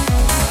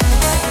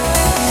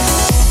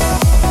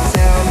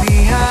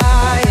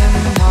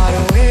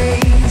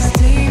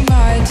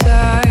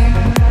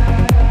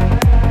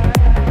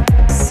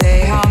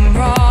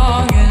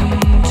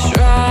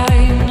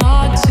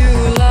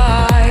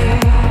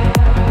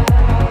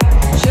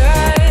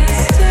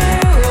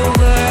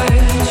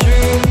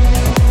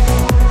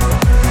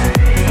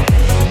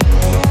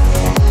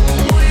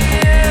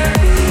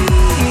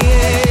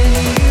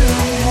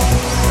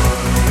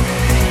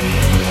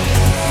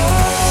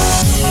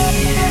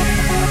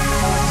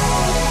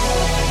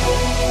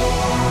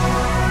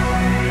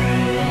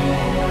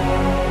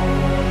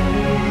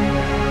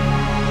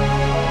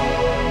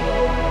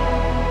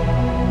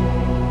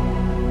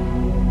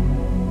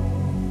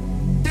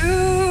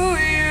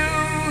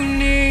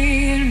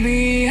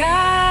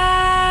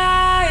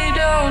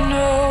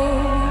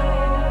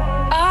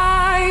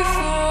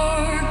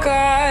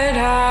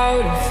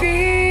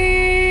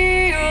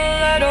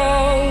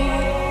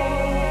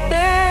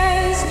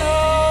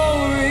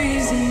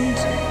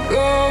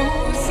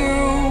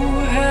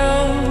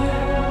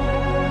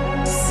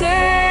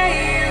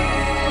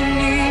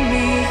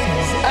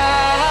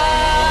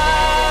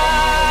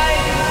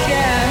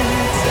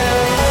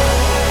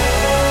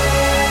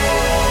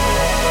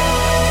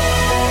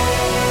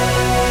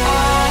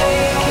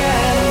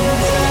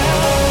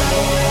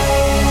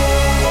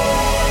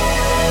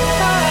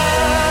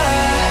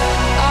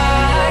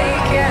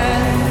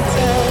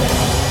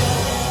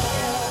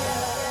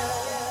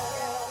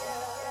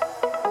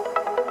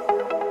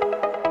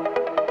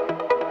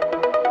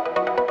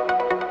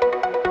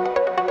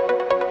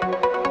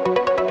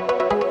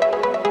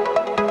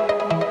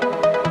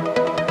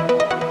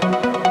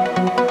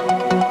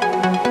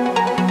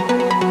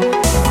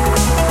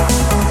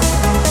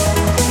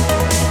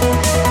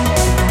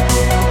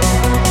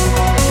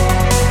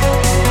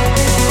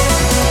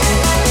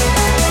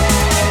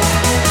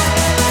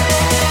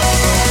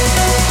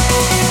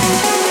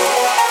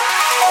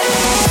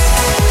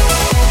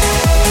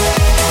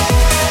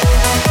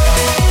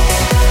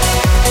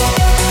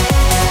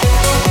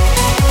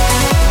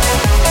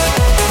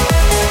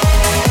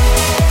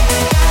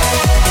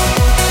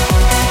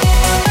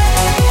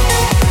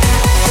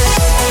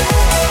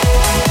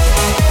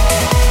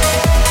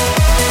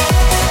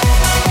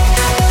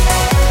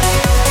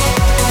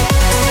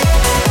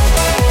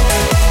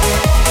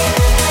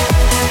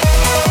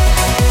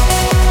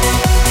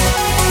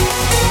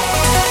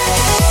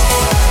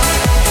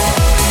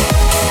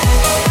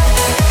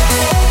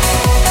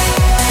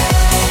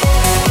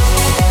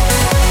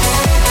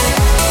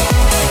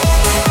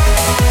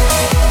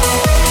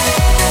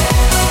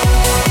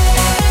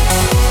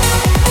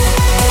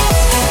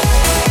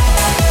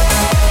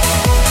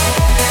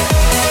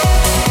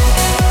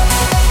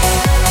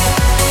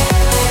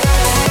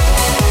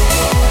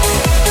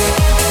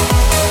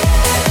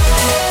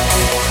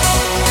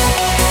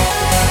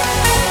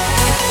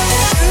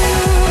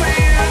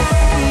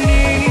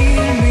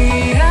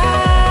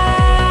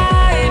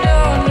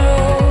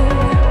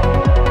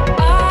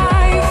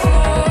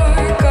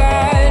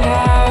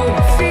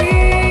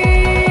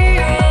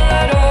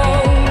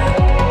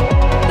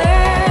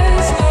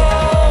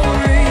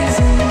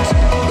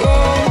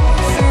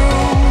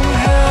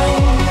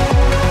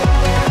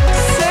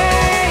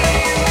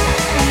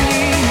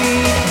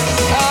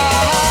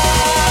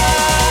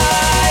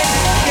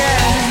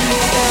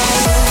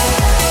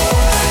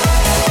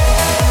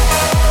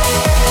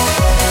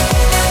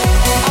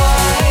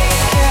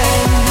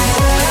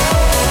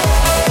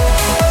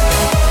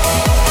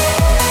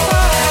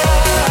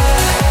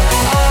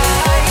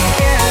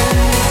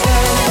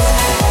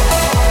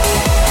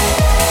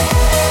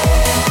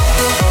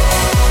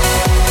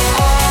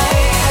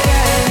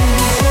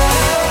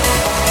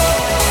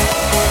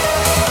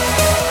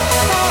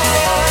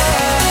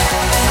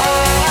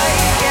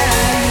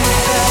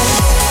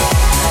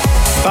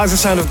 That is the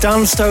sound of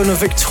Dan Stone and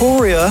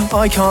Victoria,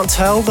 I Can't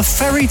Tell. The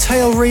Fairy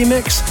Tale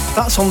remix,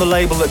 that's on the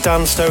label that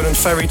Dan Stone and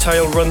Fairy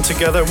Tale run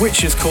together,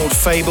 which is called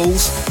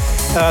Fables.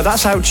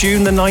 That's out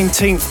June the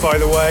 19th, by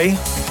the way.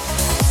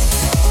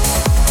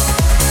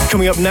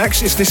 Coming up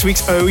next is this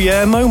week's Oh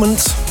Yeah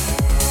moment.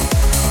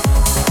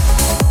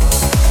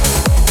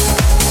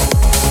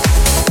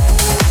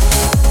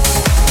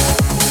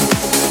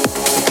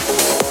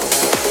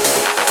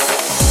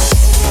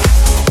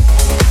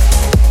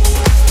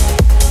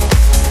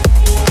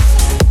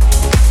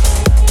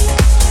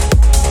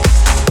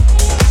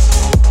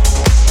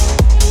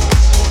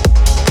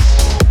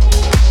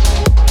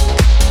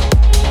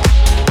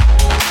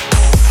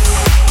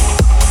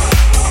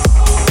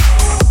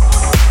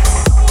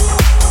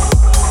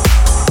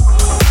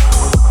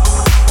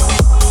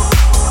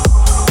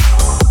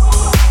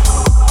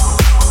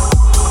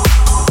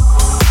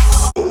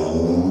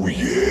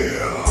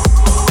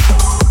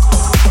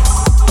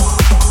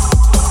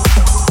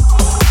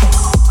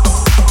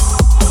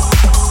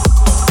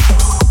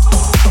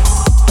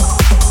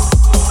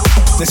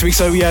 This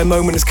week's Oh Yeah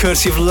moment is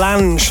courtesy of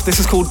Lange. This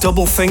is called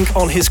Double Think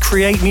on his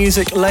Create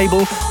Music label.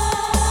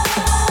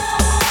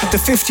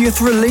 The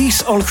 50th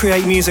release on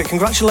Create Music.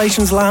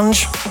 Congratulations,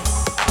 Lange.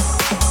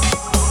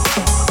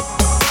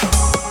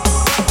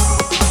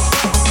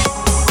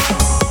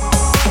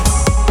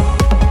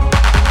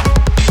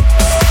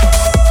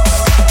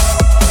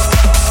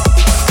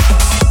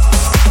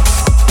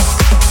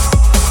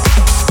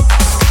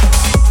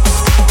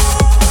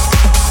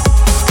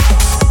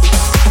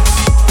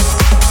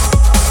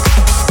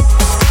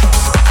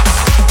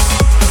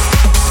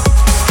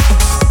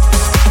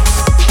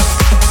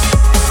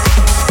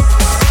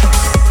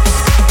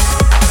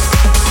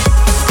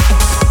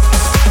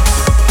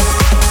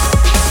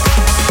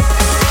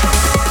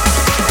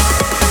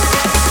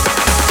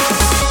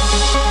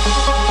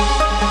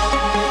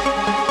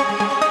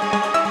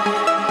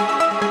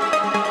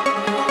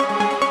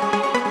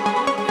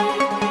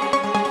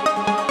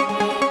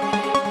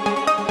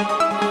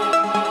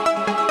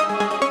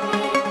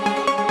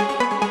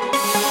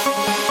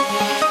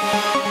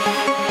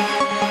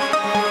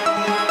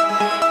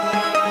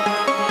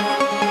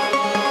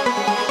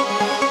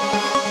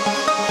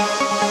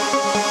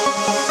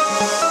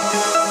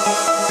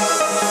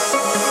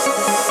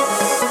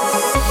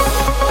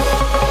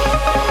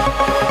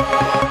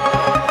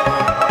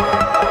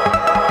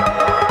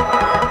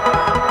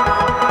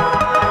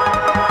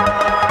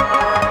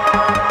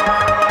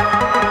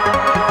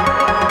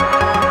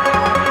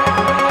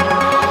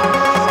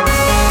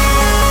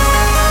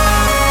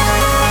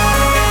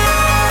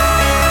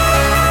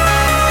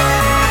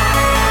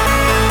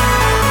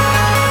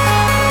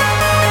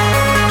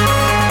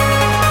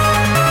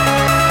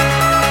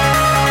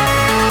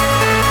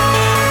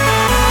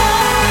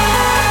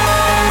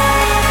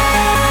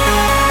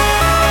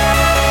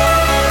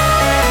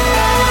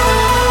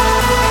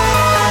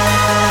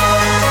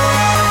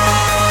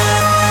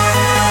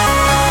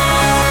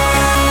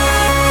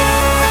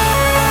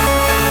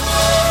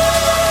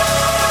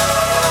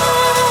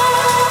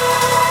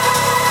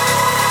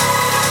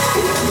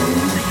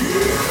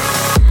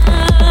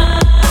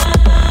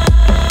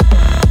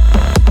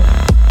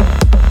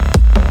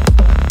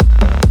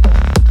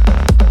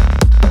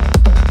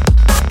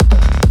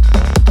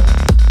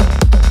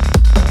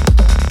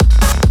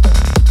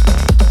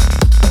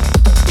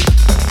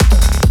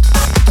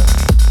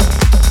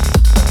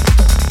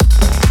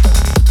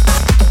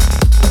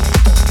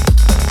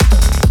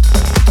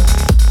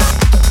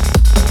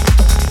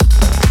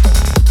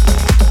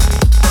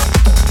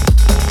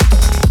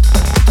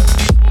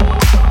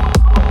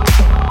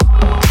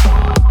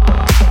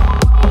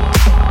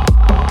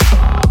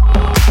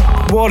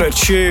 What a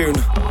tune.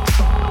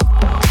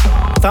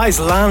 That is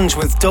Lange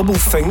with Double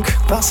Think.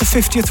 That's the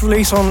 50th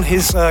release on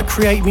his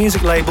Create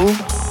Music label.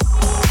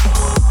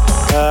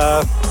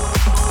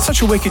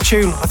 Such a wicked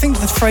tune. I think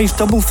the phrase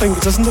double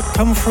think, doesn't it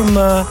come from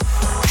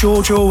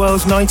George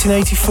Orwell's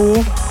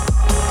 1984?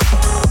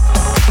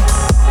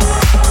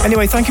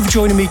 Anyway, thank you for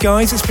joining me,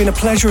 guys. It's been a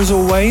pleasure as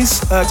always.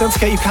 Don't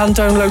forget you can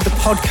download the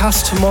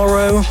podcast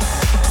tomorrow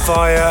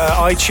via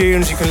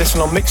iTunes. You can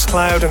listen on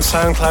Mixcloud and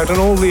Soundcloud and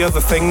all the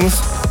other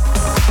things.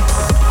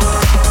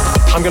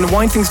 I'm going to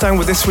wind things down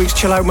with this week's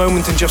Chill Out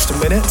moment in just a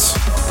minute.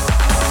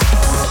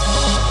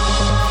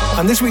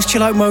 And this week's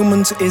Chill Out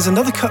moment is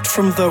another cut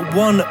from the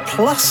One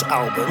Plus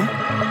album.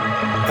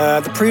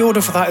 The pre-order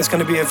for that is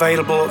going to be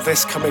available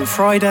this coming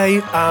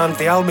Friday, and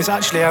the album is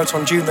actually out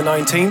on June the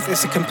 19th.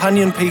 It's a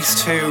companion piece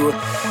to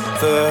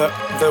the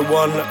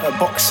One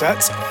box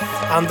set,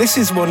 and this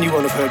is one you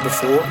won't have heard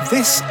before.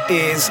 This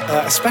is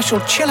a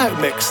special Chill Out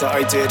mix that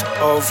I did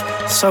of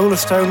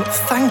Solarstone,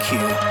 Thank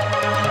You.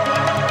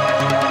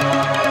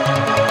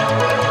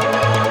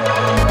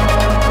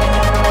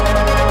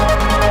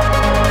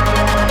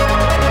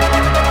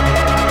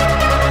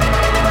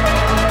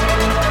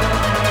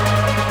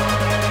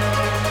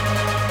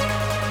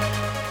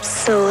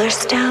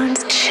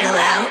 Solarstone's Chill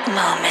Out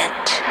moment.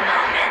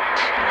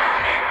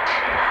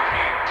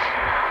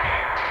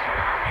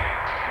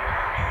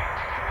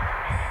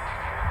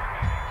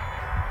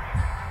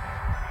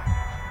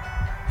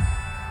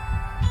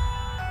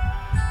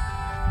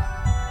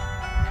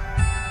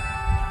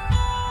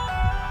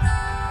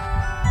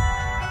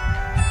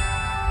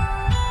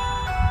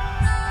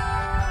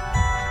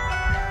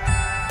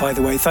 By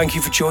the way, thank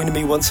you for joining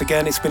me once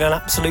again. It's been an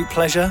absolute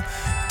pleasure.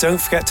 Don't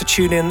forget to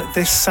tune in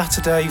this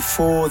Saturday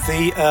for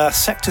the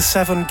Sector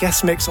 7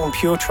 guest mix on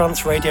Pure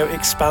Trance Radio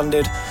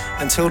Expanded.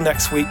 Until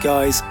next week,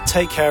 guys,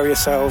 take care of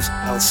yourselves.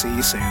 I'll see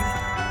you soon.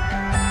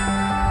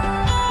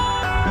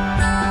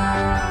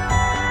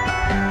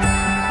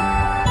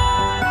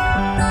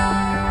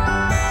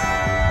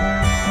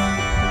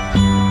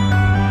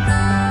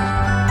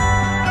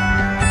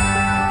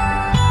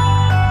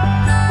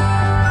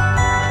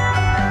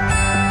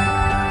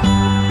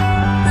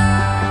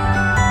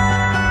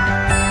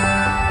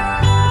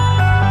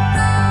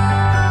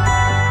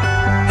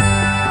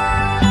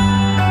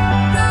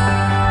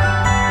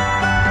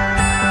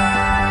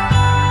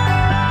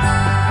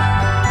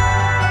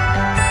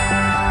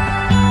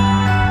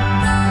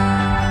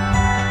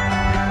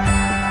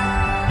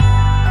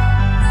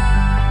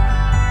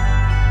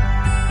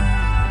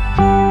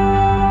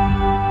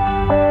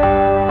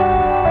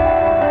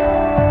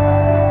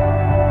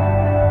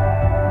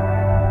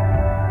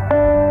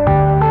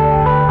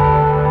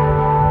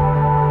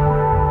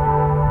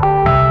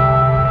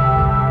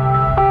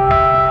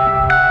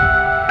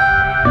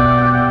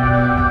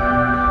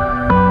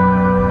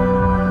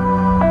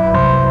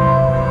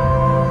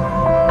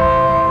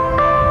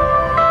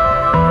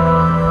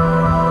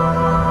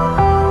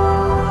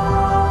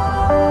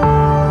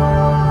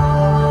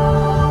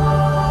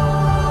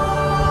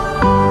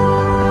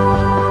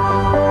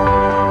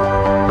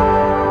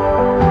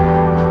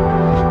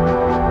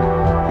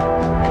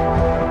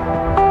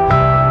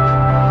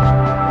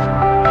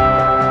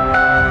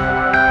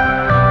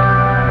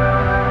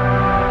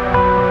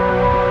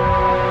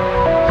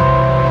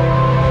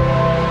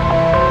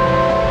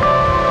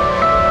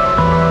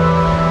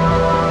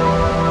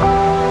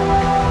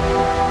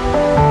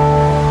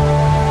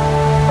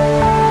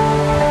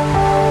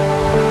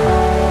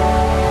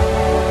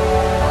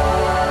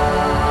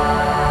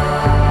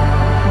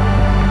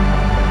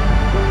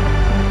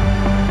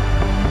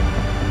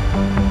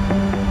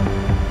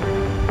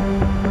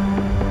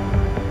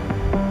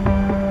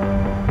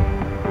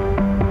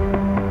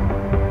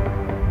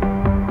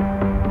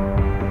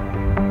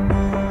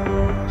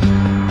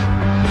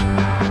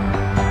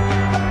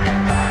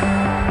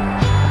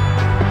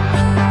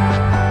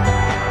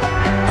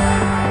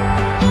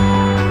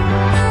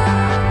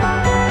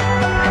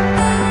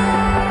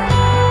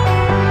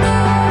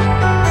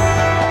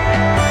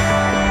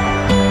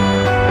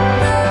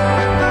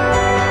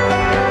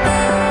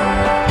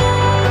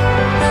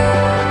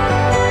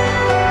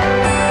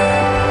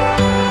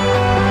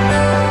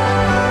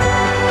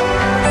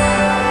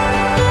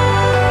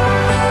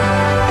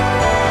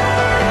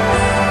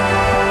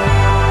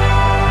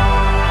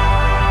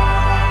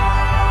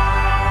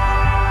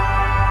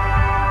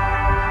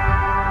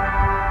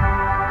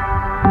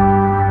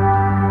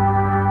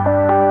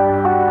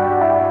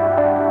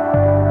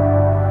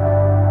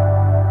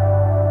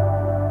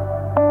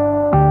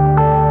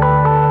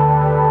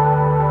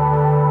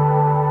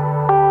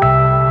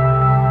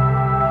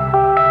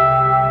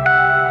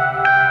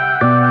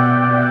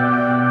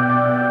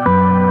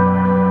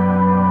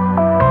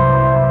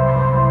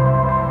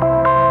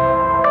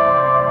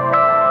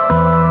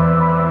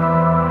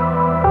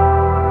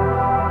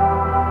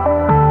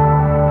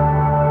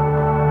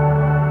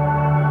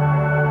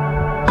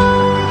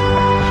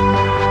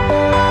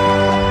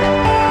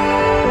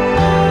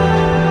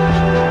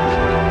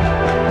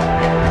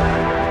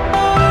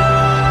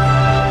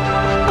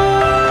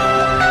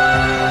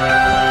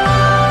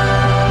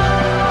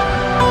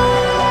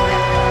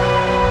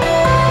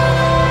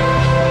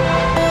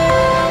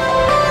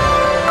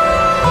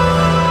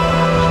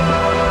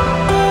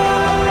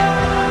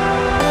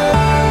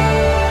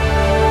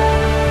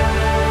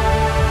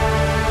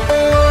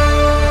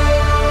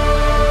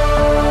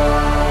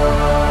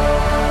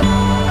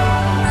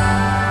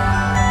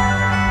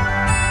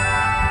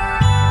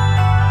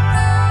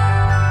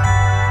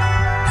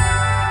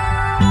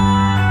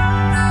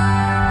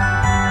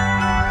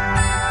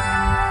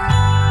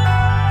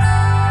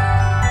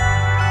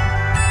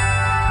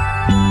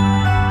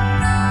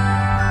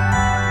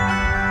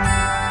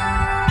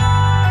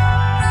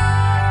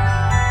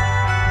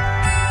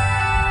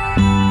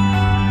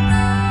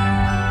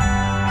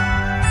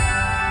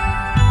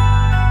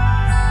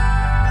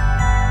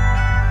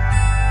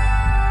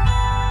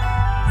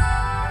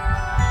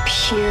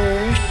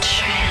 Pure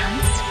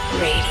Trance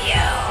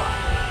Radio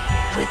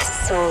with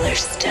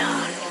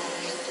Solarstone.